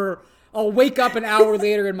over. I'll wake up an hour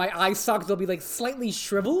later and my eye sockets will be like slightly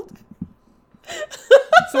shriveled.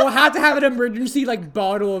 So I'll have to have an emergency like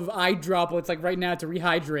bottle of eye droplets like right now to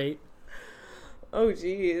rehydrate. Oh,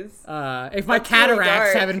 jeez. If my That's cataracts really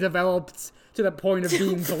dark. haven't developed to the point of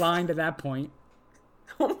being blind at that point.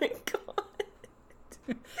 Oh my god.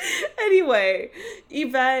 Anyway,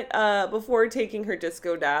 Yvette, before taking her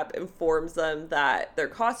disco nap, informs them that their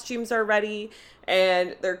costumes are ready,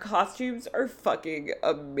 and their costumes are fucking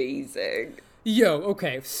amazing. Yo,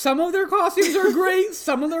 okay, some of their costumes are great,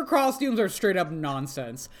 some of their costumes are straight up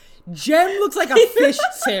nonsense. Jem looks like a fish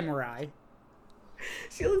samurai.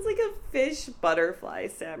 She looks like a fish butterfly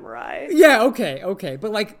samurai. Yeah, okay,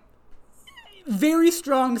 but like, very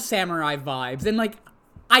strong samurai vibes, and like,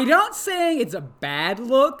 I'm not saying it's a bad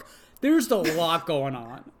look, there's a lot going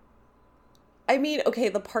on. I mean, okay,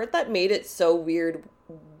 the part that made it so weird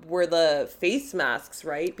were the face masks,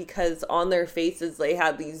 right? Because on their faces they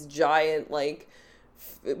had these giant, like,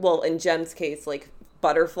 well, in Jem's case, like,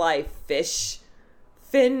 butterfly fish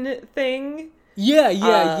fin thing. Yeah.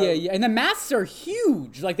 And the masks are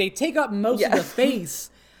huge. Like, they take up most of the face.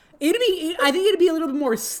 I think it'd be a little bit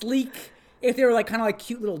more sleek if they were, like, kind of like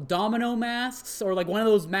cute little domino masks, or, like, one of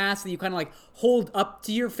those masks that you kind of, like, hold up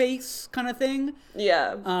to your face kind of thing.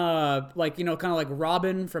 Yeah. Like, you know, kind of like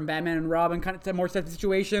Robin from Batman and Robin, kind of more type of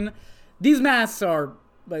situation. These masks are,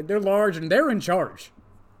 like, they're large and they're in charge.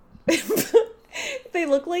 They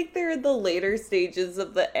look like they're in the later stages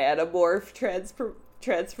of the Animorph transformation.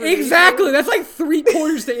 Exactly! That's like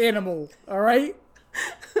 3/4 to animal, alright?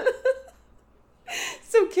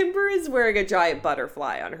 So Kimber is wearing a giant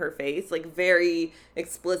butterfly on her face, like very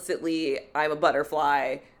explicitly, I'm a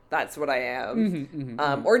butterfly, that's what I am.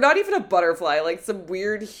 Or not even a butterfly, like some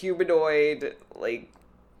weird humanoid, like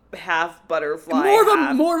half butterfly.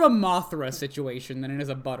 More of a Mothra situation than it is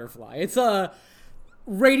a butterfly. It's a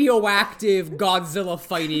radioactive Godzilla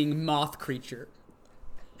fighting moth creature.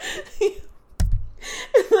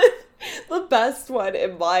 The best one,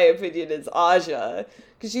 in my opinion, is Aja.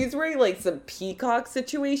 Because she's wearing, like, some peacock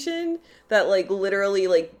situation that, like, literally,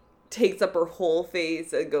 like, takes up her whole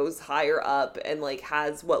face and goes higher up and, like,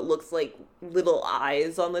 has what looks like little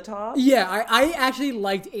eyes on the top. Yeah, I actually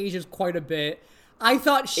liked Asia's quite a bit. I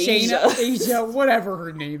thought Asia, whatever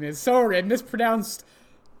her name is. Sorry, I mispronounced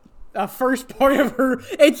the first part of her.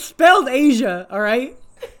 It's spelled Asia, alright?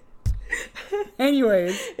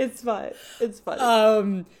 Anyways. It's fun.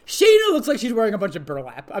 Shayna looks like she's wearing a bunch of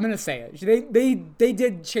burlap. I'm gonna say it. They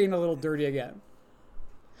did Shayna a little dirty again.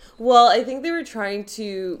 Well, I think they were trying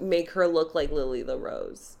to make her look like Lily the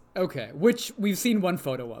Rose. Okay, which we've seen one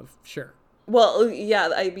photo of, sure. Well, yeah,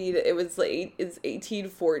 I mean, it's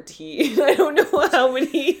 1814. I don't know how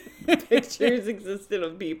many pictures existed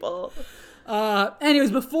of people.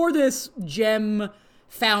 Anyways, before this, Jem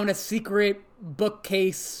found a secret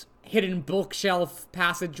bookcase, hidden bookshelf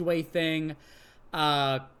passageway thing,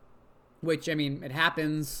 which, I mean, it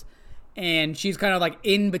happens, and she's kind of like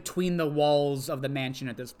in between the walls of the mansion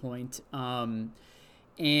at this point. And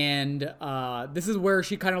this is where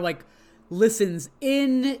she kind of like listens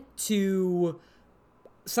in to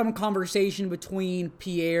some conversation between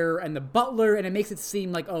Pierre and the butler, and it makes it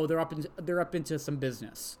seem like, oh, they're up into some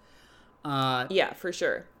business. Yeah, for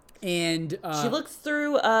sure. And she looks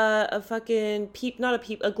through a fucking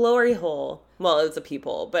a glory hole. Well, it was a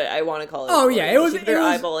peephole, but I want to call it. Oh yeah, it was. She put her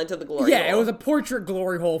eyeball into the glory hole. Yeah, it was a portrait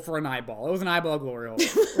glory hole for an eyeball. It was an eyeball glory hole,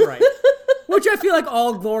 right? Which I feel like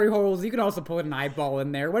all glory holes, you can also put an eyeball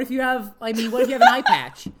in there. What if you have? I mean, what if you have an eye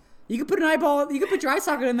patch? You could put an eyeball. You could put your eye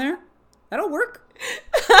socket in there. That'll work.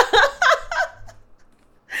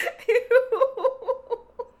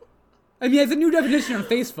 I mean, it's a new definition of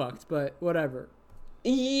face fucked, but whatever.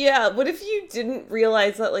 Yeah, what if you didn't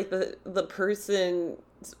realize that, like, the person's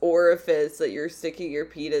orifice that you're sticking your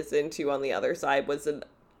penis into on the other side was an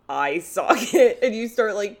eye socket, and you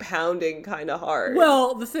start, like, pounding kind of hard?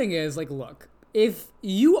 Well, the thing is, like, look, if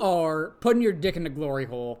you are putting your dick in a glory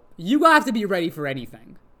hole, you have to be ready for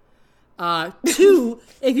anything. Two,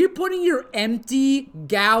 if you're putting your empty,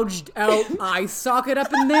 gouged out eye socket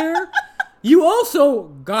up in there, you also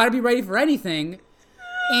gotta be ready for anything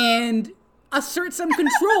and assert some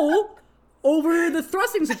control over the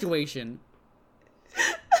thrusting situation.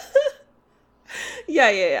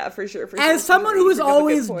 Yeah, for sure. As someone who is You have a good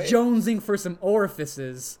always point. jonesing for some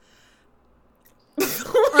orifices,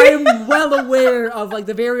 I am well aware of like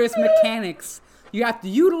the various mechanics you have to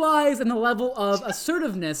utilize and the level of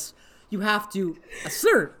assertiveness you have to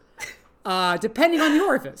assert, depending on the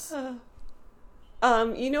orifice.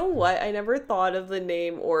 You know what? I never thought of the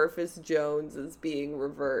name Orifice Jones as being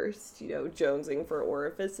reversed. You know, jonesing for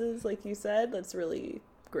orifices, like you said. That's really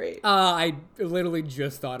great. I literally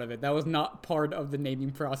just thought of it. That was not part of the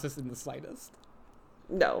naming process in the slightest.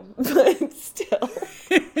 No, but still.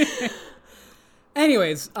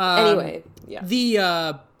 Anyways, Anyway, yeah.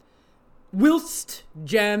 The whilst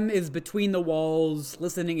Jem is between the walls,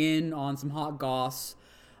 listening in on some hot goss,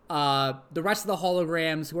 the rest of the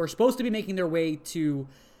holograms who are supposed to be making their way to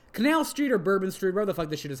Canal Street or Bourbon Street, where the fuck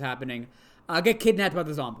this shit is happening, get kidnapped by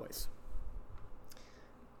the Zomboys.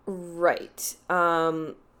 Right.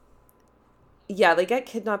 Yeah, they get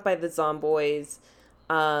kidnapped by the Zomboys.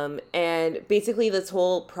 And basically this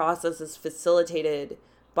whole process is facilitated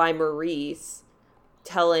by Maurice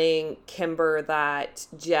telling Kimber that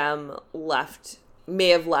Jem may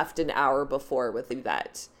have left an hour before with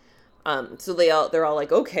Yvette. So they're all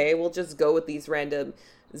like, okay, we'll just go with these random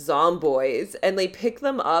Zomboys, and they pick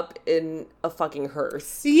them up in a fucking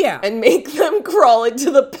hearse. Yeah. And make them crawl into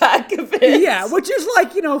the back of it. Yeah, which is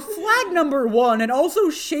like, flag number one. And also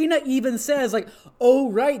Shayna even says like, oh,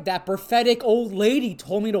 right, that prophetic old lady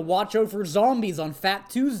told me to watch out for zombies on Fat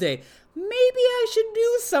Tuesday. Maybe I should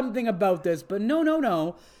do something about this. But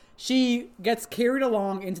no. She gets carried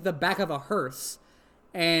along into the back of a hearse.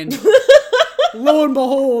 And lo and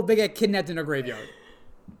behold, they get kidnapped in a graveyard.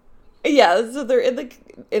 Yeah, so they're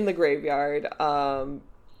in the graveyard,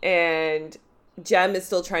 and Jem is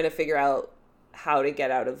still trying to figure out how to get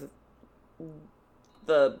out of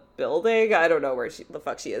the building. I don't know where the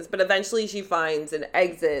fuck she is, but eventually she finds an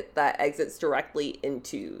exit that exits directly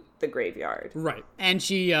into the graveyard. Right, and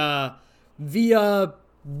she via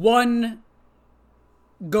one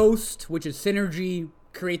ghost, which is Synergy,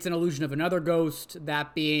 creates an illusion of another ghost,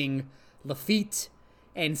 that being Lafitte,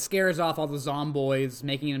 and scares off all the Zomboys,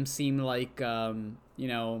 making him seem like,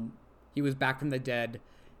 he was back from the dead,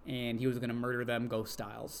 and he was going to murder them ghost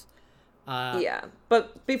styles. Yeah,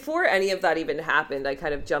 but before any of that even happened, I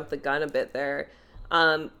kind of jumped the gun a bit there.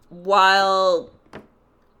 While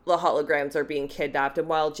the holograms are being kidnapped, and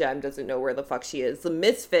while Jem doesn't know where the fuck she is, the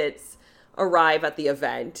Misfits arrive at the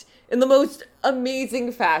event in the most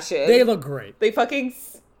amazing fashion. They look great.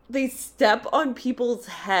 They step on people's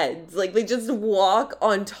heads. Like, they just walk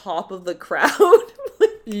on top of the crowd.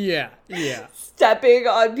 Yeah. Stepping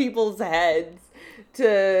on people's heads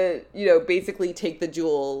to, basically take the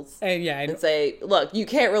jewels. And say, look, you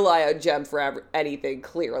can't rely on Jem for anything,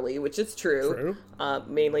 clearly, which is true.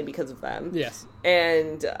 Mainly because of them. Yes.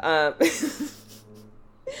 And, and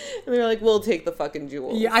they're like, we'll take the fucking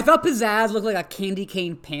jewels. Yeah, I thought Pizzazz looked like a candy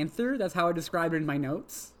cane panther. That's how I described it in my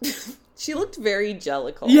notes. She looked very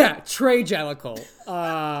jellicle. Yeah, Trey Jellicle.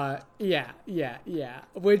 Yeah.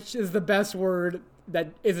 Which is the best word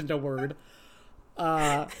that isn't a word.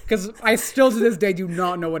 Because I still to this day do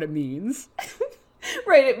not know what it means.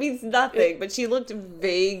 Right, it means nothing, but she looked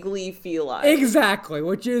vaguely feline. Exactly,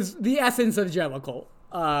 which is the essence of Jellicle.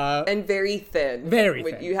 And very thin. Very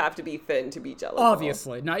thin. You have to be thin to be jellicle.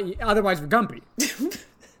 Obviously. Otherwise we're Gumpy.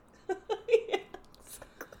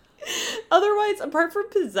 Otherwise, apart from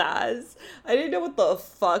Pizzazz, I didn't know what the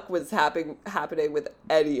fuck was happening with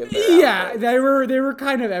any of them. Yeah, they were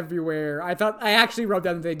kind of everywhere. I actually wrote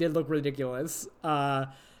down that they did look ridiculous.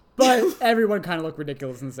 But everyone kind of looked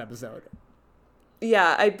ridiculous in this episode.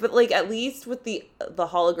 Yeah, but like at least with the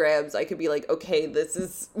holograms, I could be like, okay, this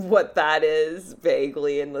is what that is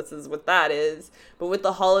vaguely, and this is what that is. But with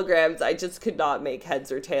the holograms, I just could not make heads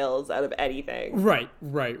or tails out of anything. Right.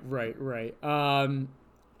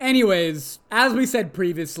 Anyways, as we said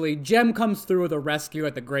previously, Jem comes through with a rescue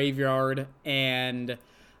at the graveyard, and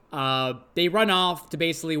they run off to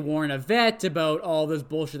basically warn Yvette about all this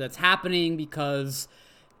bullshit that's happening because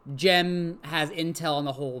Jem has intel on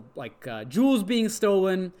the whole, jewels being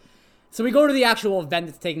stolen. So we go to the actual event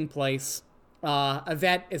that's taking place.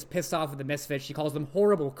 Yvette is pissed off with the Misfits. She calls them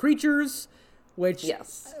horrible creatures, which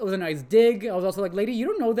was a nice dig. I was also like, lady, you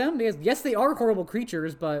don't know them. Yes, they are horrible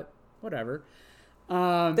creatures, but whatever.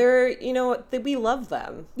 They're, we love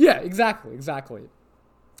them. Yeah, exactly.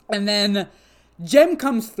 And then Jem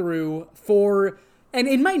comes through and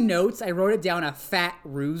in my notes, I wrote it down a Fat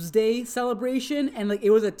Ruse Day celebration, and it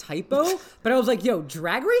was a typo, but I was like, yo,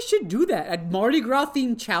 Drag Race should do that. A Mardi Gras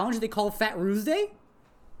themed challenge they call Fat Ruse Day?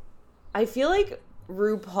 I feel like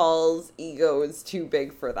RuPaul's ego is too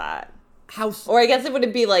big for that. how... Or I guess it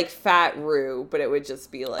wouldn't be like Fat Rue, but it would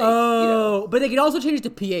just be like, Oh, but they could also change it to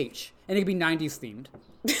PH, and it could be 90s themed.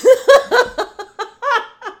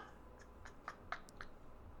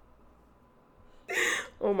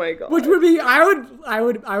 Oh my god. Which would be,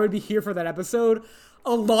 I would be here for that episode.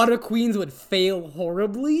 A lot of queens would fail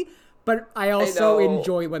horribly, but I also know.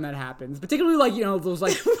 enjoy when that happens. Particularly like, you know, those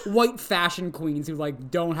like white fashion queens who like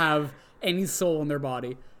don't have any soul in their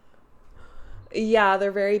body. Yeah,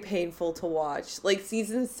 they're very painful to watch. Like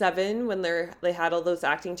season 7, when they had all those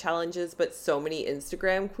acting challenges, but so many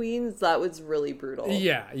Instagram queens, that was really brutal.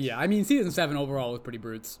 Yeah. I mean, season 7 overall was pretty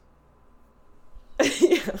brutes.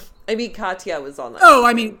 Yeah. I mean, Katya was on that. Oh,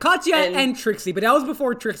 I mean, Katya and Trixie, but that was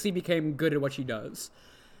before Trixie became good at what she does.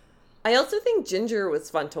 I also think Ginger was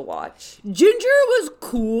fun to watch. Ginger was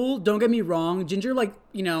cool, don't get me wrong. Ginger, like,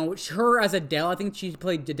 you know, her as Adele, I think she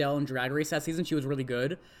played Adele in Drag Race that season. She was really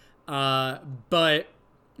good. But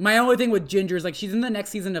my only thing with Ginger is, like, she's in the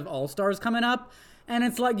next season of All Stars coming up, and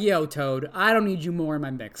it's like, yo, Toad, I don't need you more in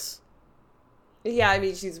my mix. Yeah, I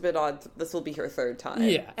mean, she's been on, this will be her 3rd time.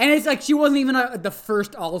 Yeah, and it's like, she wasn't even the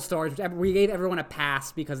first All Stars. We gave everyone a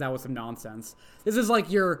pass because that was some nonsense. This is like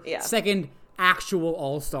your second actual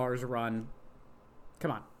All Stars run. Come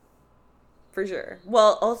on. For sure.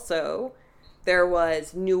 Well, also, there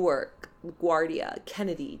was Newark, LaGuardia,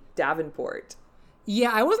 Kennedy, Davenport. Yeah,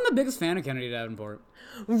 I wasn't the biggest fan of Kennedy Davenport.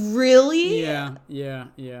 Really? Yeah.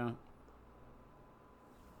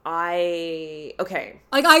 Okay.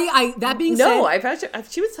 Like, I that being said... No,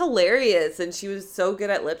 she was hilarious, and she was so good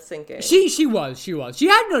at lip syncing. She was.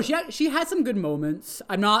 She had some good moments.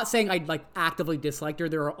 I'm not saying I, like, actively disliked her.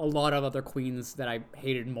 There are a lot of other queens that I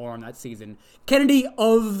hated more on that season. Kennedy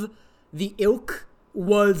of the ilk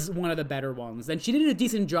was one of the better ones, and she did a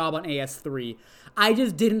decent job on AS3. I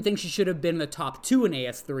just didn't think she should have been in the top 2 in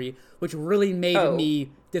AS3, which really made me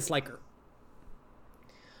dislike her.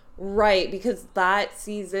 Right, because that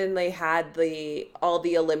season they had all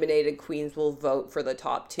the eliminated queens will vote for the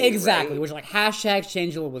top 2. Exactly, right? which like hashtag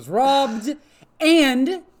Shangela was robbed.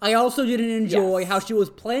 And I also didn't enjoy how she was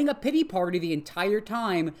playing a pity party the entire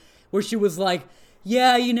time, where she was like,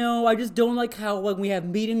 yeah, you know, I just don't like how when we have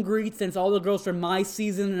meet and greets and it's all the girls from my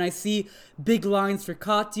season and I see big lines for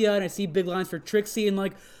Katya and I see big lines for Trixie and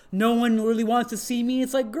like no one really wants to see me.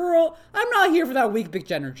 It's like, girl, I'm not here for that weak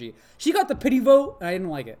bitch energy. She got the pity vote and I didn't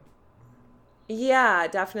like it. Yeah,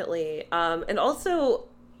 definitely. And also,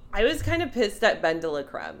 I was kind of pissed at Ben de la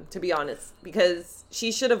Creme, to be honest, because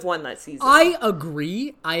she should have won that season. I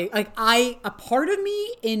agree. A part of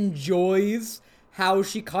me enjoys how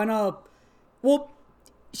she kind of, well,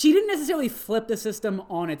 she didn't necessarily flip the system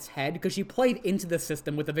on its head because she played into the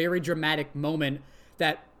system with a very dramatic moment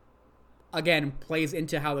that, again, plays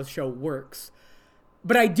into how the show works.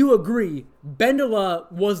 But I do agree, Bendela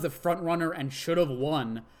was the front runner and should have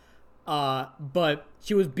won. But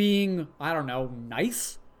she was being, I don't know,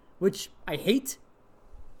 nice, which I hate.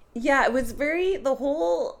 Yeah, it was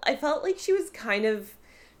I felt like she was kind of,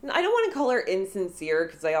 I don't want to call her insincere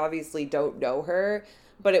because I obviously don't know her,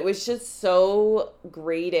 but it was just so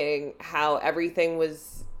grating how everything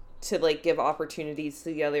was to like give opportunities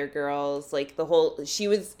to the other girls. Like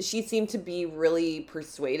she seemed to be really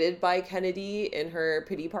persuaded by Kennedy in her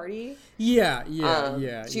pity party. Yeah.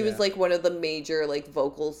 She was like one of the major like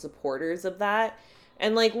vocal supporters of that.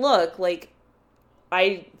 And like, look, like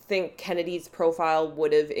I think Kennedy's profile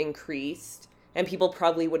would have increased and people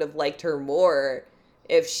probably would have liked her more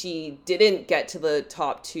if she didn't get to the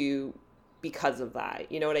top 2 because of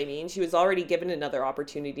that. You know what I mean? She was already given another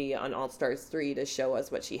opportunity on All Stars 3 to show us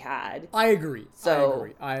what she had. I agree. So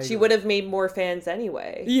I agree. She would have made more fans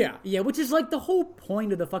anyway. Yeah, which is like the whole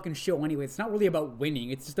point of the fucking show anyway. It's not really about winning.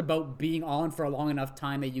 It's just about being on for a long enough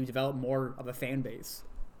time that you develop more of a fan base.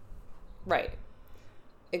 Right.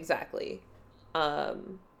 Exactly.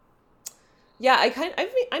 Yeah,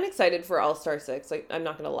 I'm excited for All Star 6. Like, I'm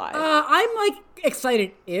not gonna lie. I'm like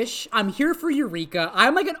excited-ish. I'm here for Eureka.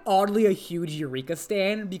 I'm like a huge Eureka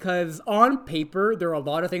stan because on paper there are a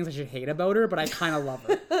lot of things I should hate about her, but I kind of love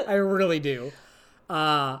her. I really do.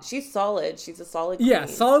 She's solid. She's a solid queen. Yeah,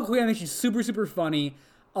 solid queen. I think she's super, super funny.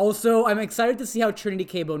 Also, I'm excited to see how Trinity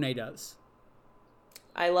K. Bonet does.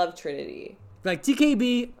 I love Trinity. Like,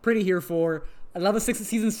 TKB, pretty here for. I love a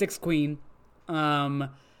season 6 queen.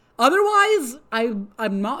 Otherwise, I'm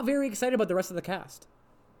not very excited about the rest of the cast.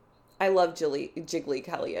 I love Jiggly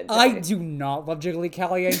Caliente. I do not love Jiggly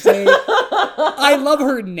Caliente. I love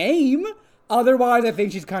her name. Otherwise, I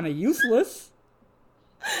think she's kind of useless.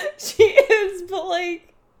 She is, but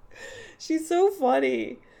like, she's so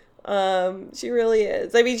funny. She really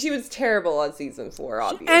is. I mean, she was terrible on season 4,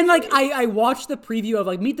 obviously. And like I watched the preview of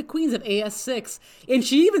like Meet the Queens of AS6, and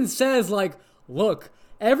she even says like, look,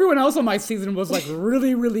 everyone else on my season was like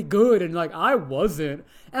really, really good, and like I wasn't.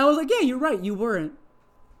 And I was like, yeah, you're right, you weren't.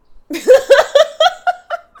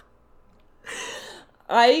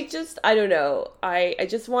 I don't know. I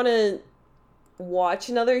just want to watch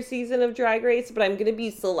another season of Drag Race, but I'm gonna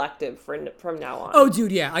be selective from now on. Oh,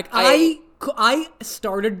 dude, yeah. Like I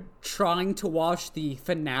started trying to watch the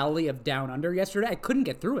finale of Down Under yesterday. I couldn't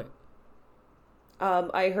get through it.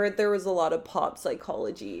 I heard there was a lot of pop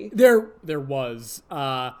psychology. There was.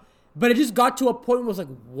 But it just got to a point where I was like,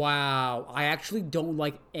 wow, I actually don't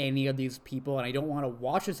like any of these people, and I don't want to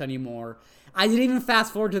watch this anymore. I didn't even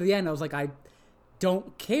fast forward to the end. I was like, I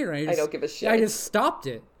don't care. I don't give a shit. I just stopped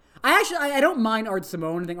it. I don't mind Art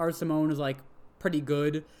Simone. I think Art Simone is like pretty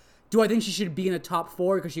good. Do I think she should be in the top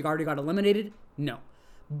 4 because she already got eliminated? No.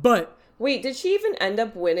 But wait, did she even end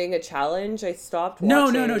up winning a challenge? I stopped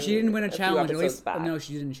watching. No, she didn't win a challenge. At least, no,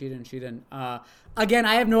 she didn't. Again,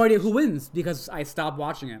 I have no idea who wins because I stopped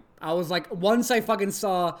watching it. I was like, once I fucking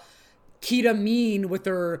saw Kita Mean with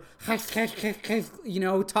her, you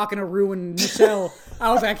know, talking to Rue and Michelle,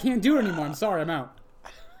 I was like, I can't do it anymore. I'm sorry, I'm out.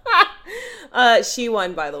 She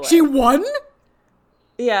won, by the way. She won?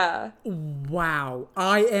 Yeah. Wow.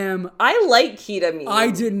 I like Kita Mean.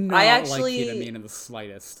 I did not like Kita Mean in the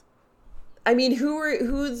slightest. I mean,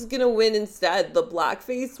 who's gonna win instead? The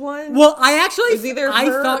blackface one? Well, I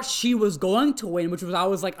thought she was going to win, I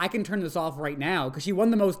was like, I can turn this off right now because she won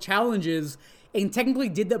the most challenges and technically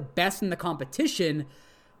did the best in the competition,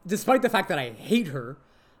 despite the fact that I hate her.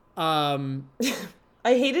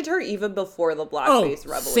 I hated her even before the blackface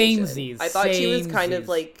revelation. Samesies. I thought she was kind of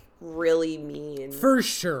like really mean. For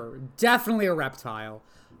sure, definitely a reptile.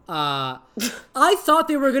 I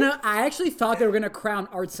actually thought they were gonna crown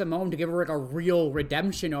Art Simone to give her like a real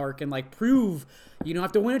redemption arc and like prove you don't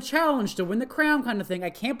have to win a challenge to win the crown kind of thing. I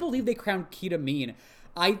can't believe they crowned Kita Mean.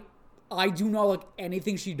 I do not like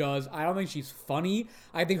anything she does. I don't think she's funny.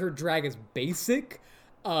 I think her drag is basic,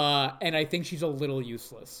 and I think she's a little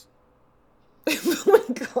useless. Oh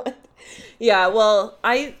my god. Yeah, well,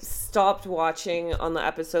 I stopped watching on the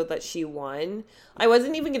episode that she won. I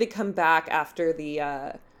wasn't even going to come back after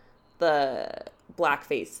the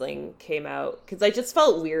blackface thing came out because I just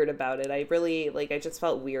felt weird about it. I just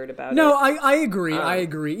felt weird about it. No, I agree. I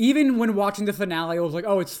agree. Even when watching the finale, I was like,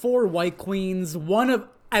 oh, it's 4 white queens.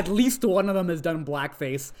 At least one of them has done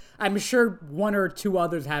blackface. I'm sure 1 or 2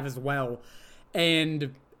 others have as well.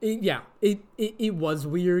 And it was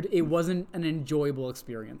weird. It wasn't an enjoyable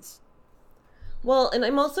experience. Well, and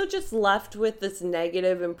I'm also just left with this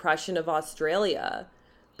negative impression of Australia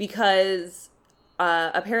because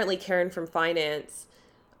apparently Karen from Finance,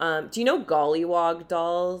 do you know Gollywog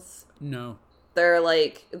dolls? No. They're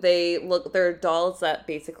they're dolls that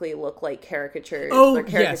basically look like caricatures. Oh, they're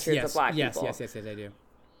caricatures of black people. Yes, I do.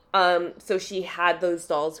 So she had those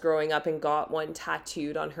dolls growing up and got one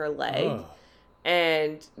tattooed on her leg. Ugh.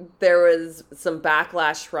 And there was some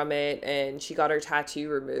backlash from it, and she got her tattoo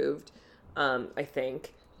removed, I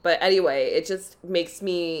think. But anyway, it just makes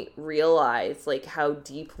me realize, like, how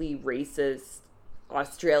deeply racist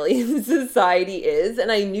Australian society is.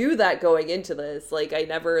 And I knew that going into this. Like, I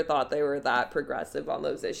never thought they were that progressive on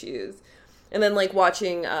those issues. And then, like,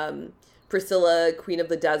 watching Priscilla, Queen of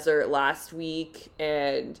the Desert last week,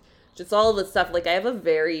 and just all of the stuff. Like, I have a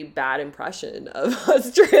very bad impression of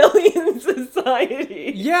Australian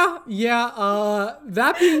society. Yeah.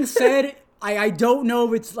 That being said, I don't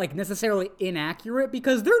know if it's, like, necessarily inaccurate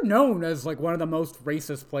because they're known as, like, one of the most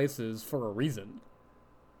racist places for a reason.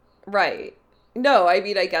 Right. No, I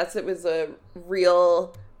mean, I guess it was a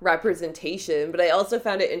real representation, but I also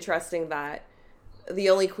found it interesting that the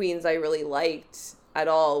only queens I really liked at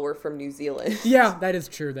all were from New Zealand. Yeah, that is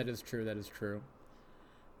true.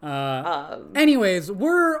 Anyways,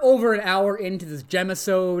 we're over an hour into this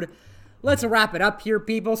gemisode. Let's wrap it up here,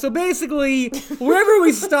 people. So basically, wherever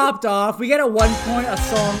we stopped off, we get at one point a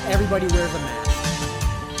song, Everybody Wears a Mask.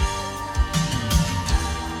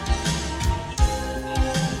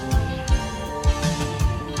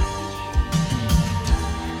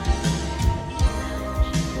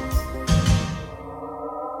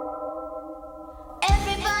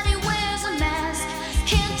 Everybody wears a mask,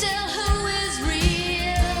 can't tell who is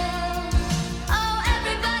real. Oh,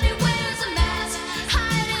 everybody wears a mask,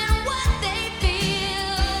 hiding what they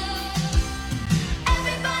feel.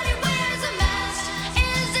 Everybody wears a mask,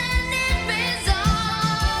 isn't it bizarre?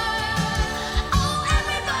 Oh,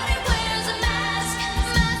 everybody wears a mask,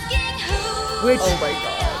 masking who. Which, oh my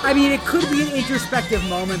god. I mean, it could be an introspective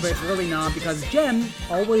moment, but it's really not because Jem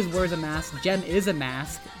always wears a mask. Jem is a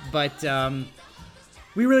mask, but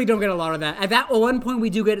we really don't get a lot of that. At one point, we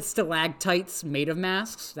do get stalactites made of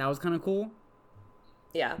masks. That was kind of cool.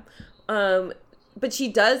 Yeah. But she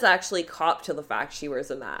does actually cop to the fact she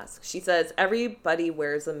wears a mask. She says, everybody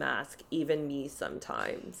wears a mask, even me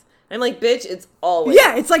sometimes. I'm like, bitch, it's always.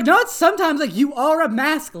 Yeah, it's like, not sometimes, like, you are a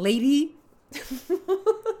mask, lady.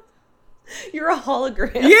 You're a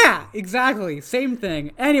hologram. Yeah, exactly. Same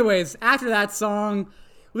thing. Anyways, after that song,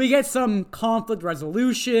 we get some conflict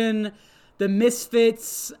resolution. The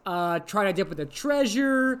Misfits try to dip with the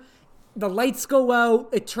treasure. The lights go out.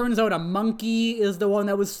 It turns out a monkey is the one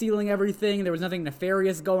that was stealing everything. There was nothing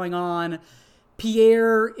nefarious going on.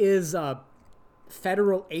 Pierre is a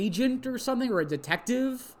federal agent or something, or a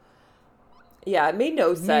detective. Yeah, it made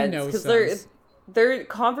no sense. Because their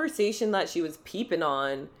conversation that she was peeping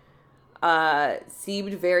on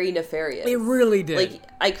seemed very nefarious. It really did. Like,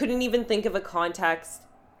 I couldn't even think of a context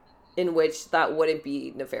in which that wouldn't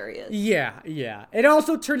be nefarious. Yeah. It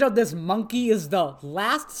also turns out this monkey is the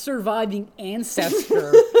last surviving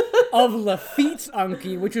ancestor of Lafitte's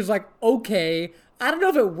unky, which was like, okay, I don't know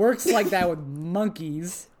if it works like that with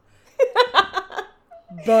monkeys.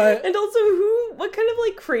 But and also, what kind of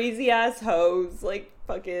like crazy ass hoes like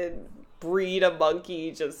fucking breed a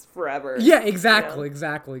monkey just forever? Yeah, exactly, you know?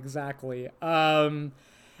 exactly.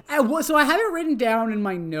 So I have it written down in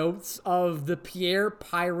my notes of the Pierre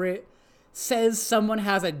pirate says someone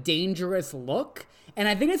has a dangerous look, and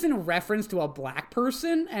I think it's in reference to a black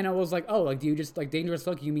person, and I was like, oh, like, do you just, like, dangerous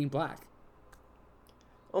look, you mean black?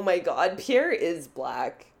 Oh my god, Pierre is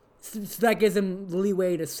black. So that gives him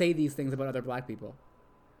leeway to say these things about other black people.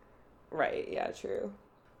 Right, yeah, true.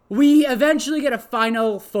 We eventually get a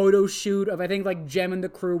final photo shoot of, I think, like, Jem and the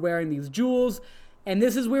crew wearing these jewels, and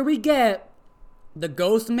this is where we get the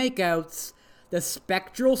ghost makeouts, the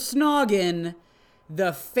spectral snogging,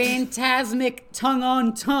 the phantasmic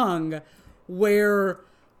tongue-on-tongue, where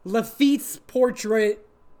Lafitte's portrait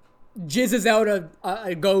jizzes out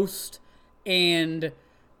a ghost, and,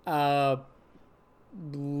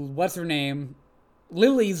 what's her name?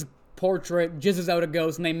 Lily's portrait jizzes out a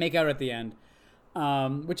ghost, and they make out at the end.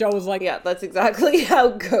 Which I was like... Yeah, that's exactly how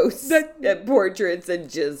ghosts and portraits and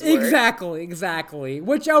jizz work. Exactly.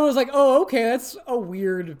 Which I was like, oh, okay, that's a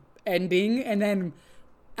weird ending. And then,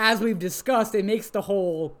 as we've discussed, it makes the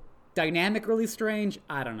whole dynamic really strange.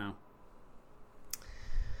 I don't know.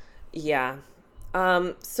 Yeah.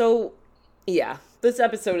 So, yeah, this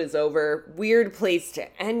episode is over. Weird place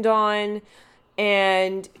to end on.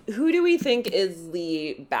 And who do we think is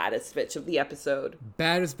the baddest bitch of the episode?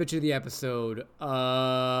 Baddest bitch of the episode.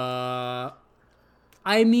 I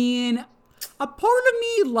mean, a part of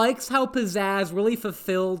me likes how Pizzazz really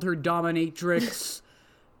fulfilled her dominatrix.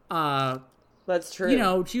 That's true. You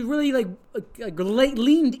know, she really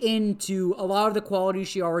leaned into a lot of the qualities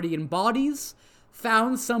she already embodies,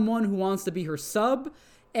 found someone who wants to be her sub,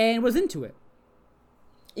 and was into it.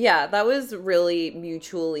 Yeah, that was really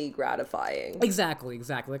mutually gratifying. Exactly.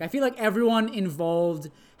 Like, I feel like everyone involved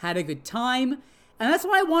had a good time, and that's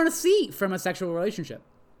what I want to see from a sexual relationship.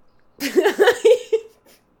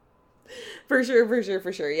 For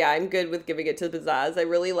sure. Yeah, I'm good with giving it to Pizzazz. I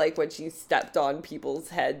really like when she stepped on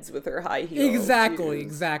people's heads with her high heels. Exactly.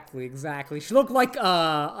 She looked like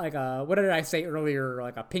a what did I say earlier?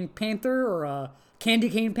 Like a Pink Panther or a Candy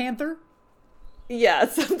Cane Panther? Yeah,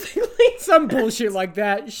 something like some bullshit like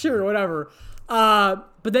that. Sure, whatever.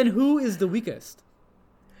 But then who is the weakest?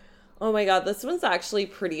 Oh my god, this one's actually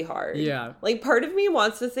pretty hard. Yeah. Like, part of me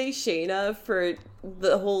wants to say Shayna for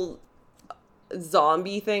the whole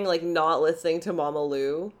zombie thing, like not listening to Mama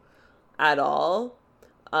Lou at all.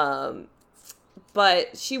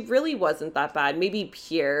 But she really wasn't that bad. Maybe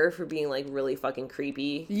Pierre for being like really fucking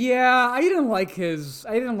creepy. Yeah, I didn't like his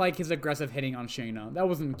aggressive hitting on Shayna. That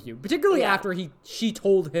wasn't cute. Particularly after she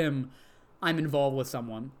told him I'm involved with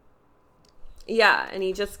someone. Yeah, and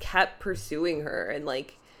he just kept pursuing her and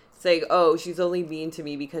like saying, "Oh, she's only mean to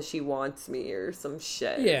me because she wants me" or some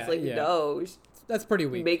shit. Yeah, it's like, no, that's pretty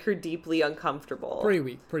weak. Make her deeply uncomfortable. Pretty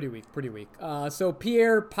weak. So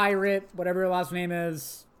Pierre, pirate, whatever your last name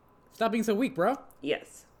is, stop being so weak, bro.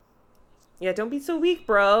 Yes. Yeah, don't be so weak,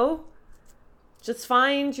 bro. Just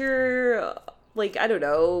find your, like, I don't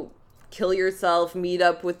know, kill yourself, meet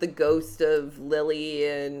up with the ghost of Lily,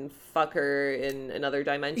 and fuck her in another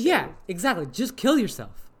dimension. Yeah, exactly. Just kill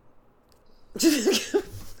yourself.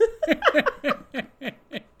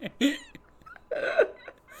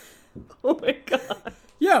 Oh my god.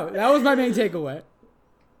 Yo, that was my main takeaway.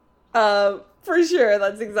 For sure,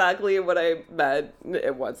 that's exactly what I meant.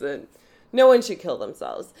 It wasn't. No one should kill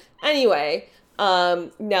themselves. Anyway, now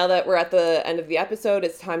that we're at the end of the episode,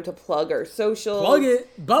 it's time to plug our socials. Plug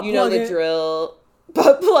it. Butt You know plug the it. drill.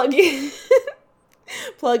 But plug it.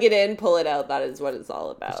 Plug it in, pull it out. That is what it's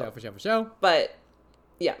all about. For show. But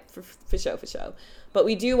yeah, for show. But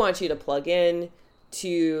we do want you to plug in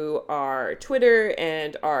to our Twitter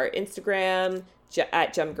and our Instagram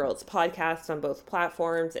at Gem Girls Podcast on both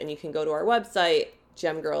platforms. And you can go to our website,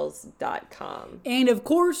 gemgirls.com. And of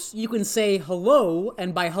course, you can say hello,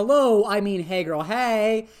 and by hello, I mean hey girl,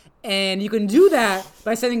 hey. And you can do that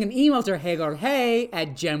by sending an email to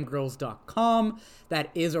heygirlhey@gemgirls.com. That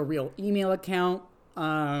is a real email account,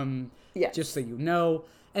 Yes. just so you know.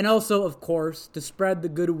 And also, of course, to spread the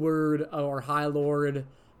good word of our High Lord,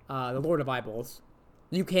 the Lord of Eyeballs,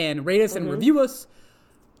 you can rate us and review us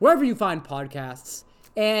wherever you find podcasts.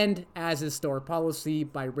 And as is store policy,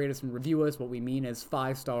 by rate us and review us, what we mean is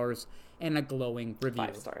 5 stars and a glowing review.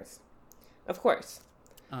 5 stars. Of course.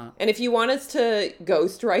 And if you want us to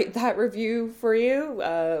ghostwrite that review for you,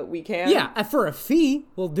 we can. Yeah, for a fee.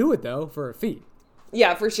 We'll do it, though, for a fee.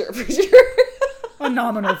 Yeah, for sure. A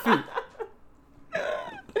nominal fee.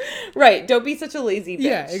 Right. Don't be such a lazy bitch.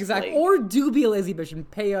 Yeah, exactly. Like, Or do be a lazy bitch and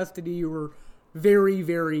pay us to do your very,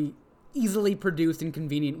 very easily produced and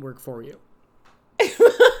convenient work for you.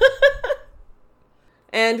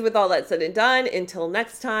 and with all that said and done, until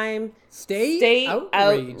next time, Stay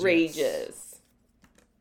outrageous.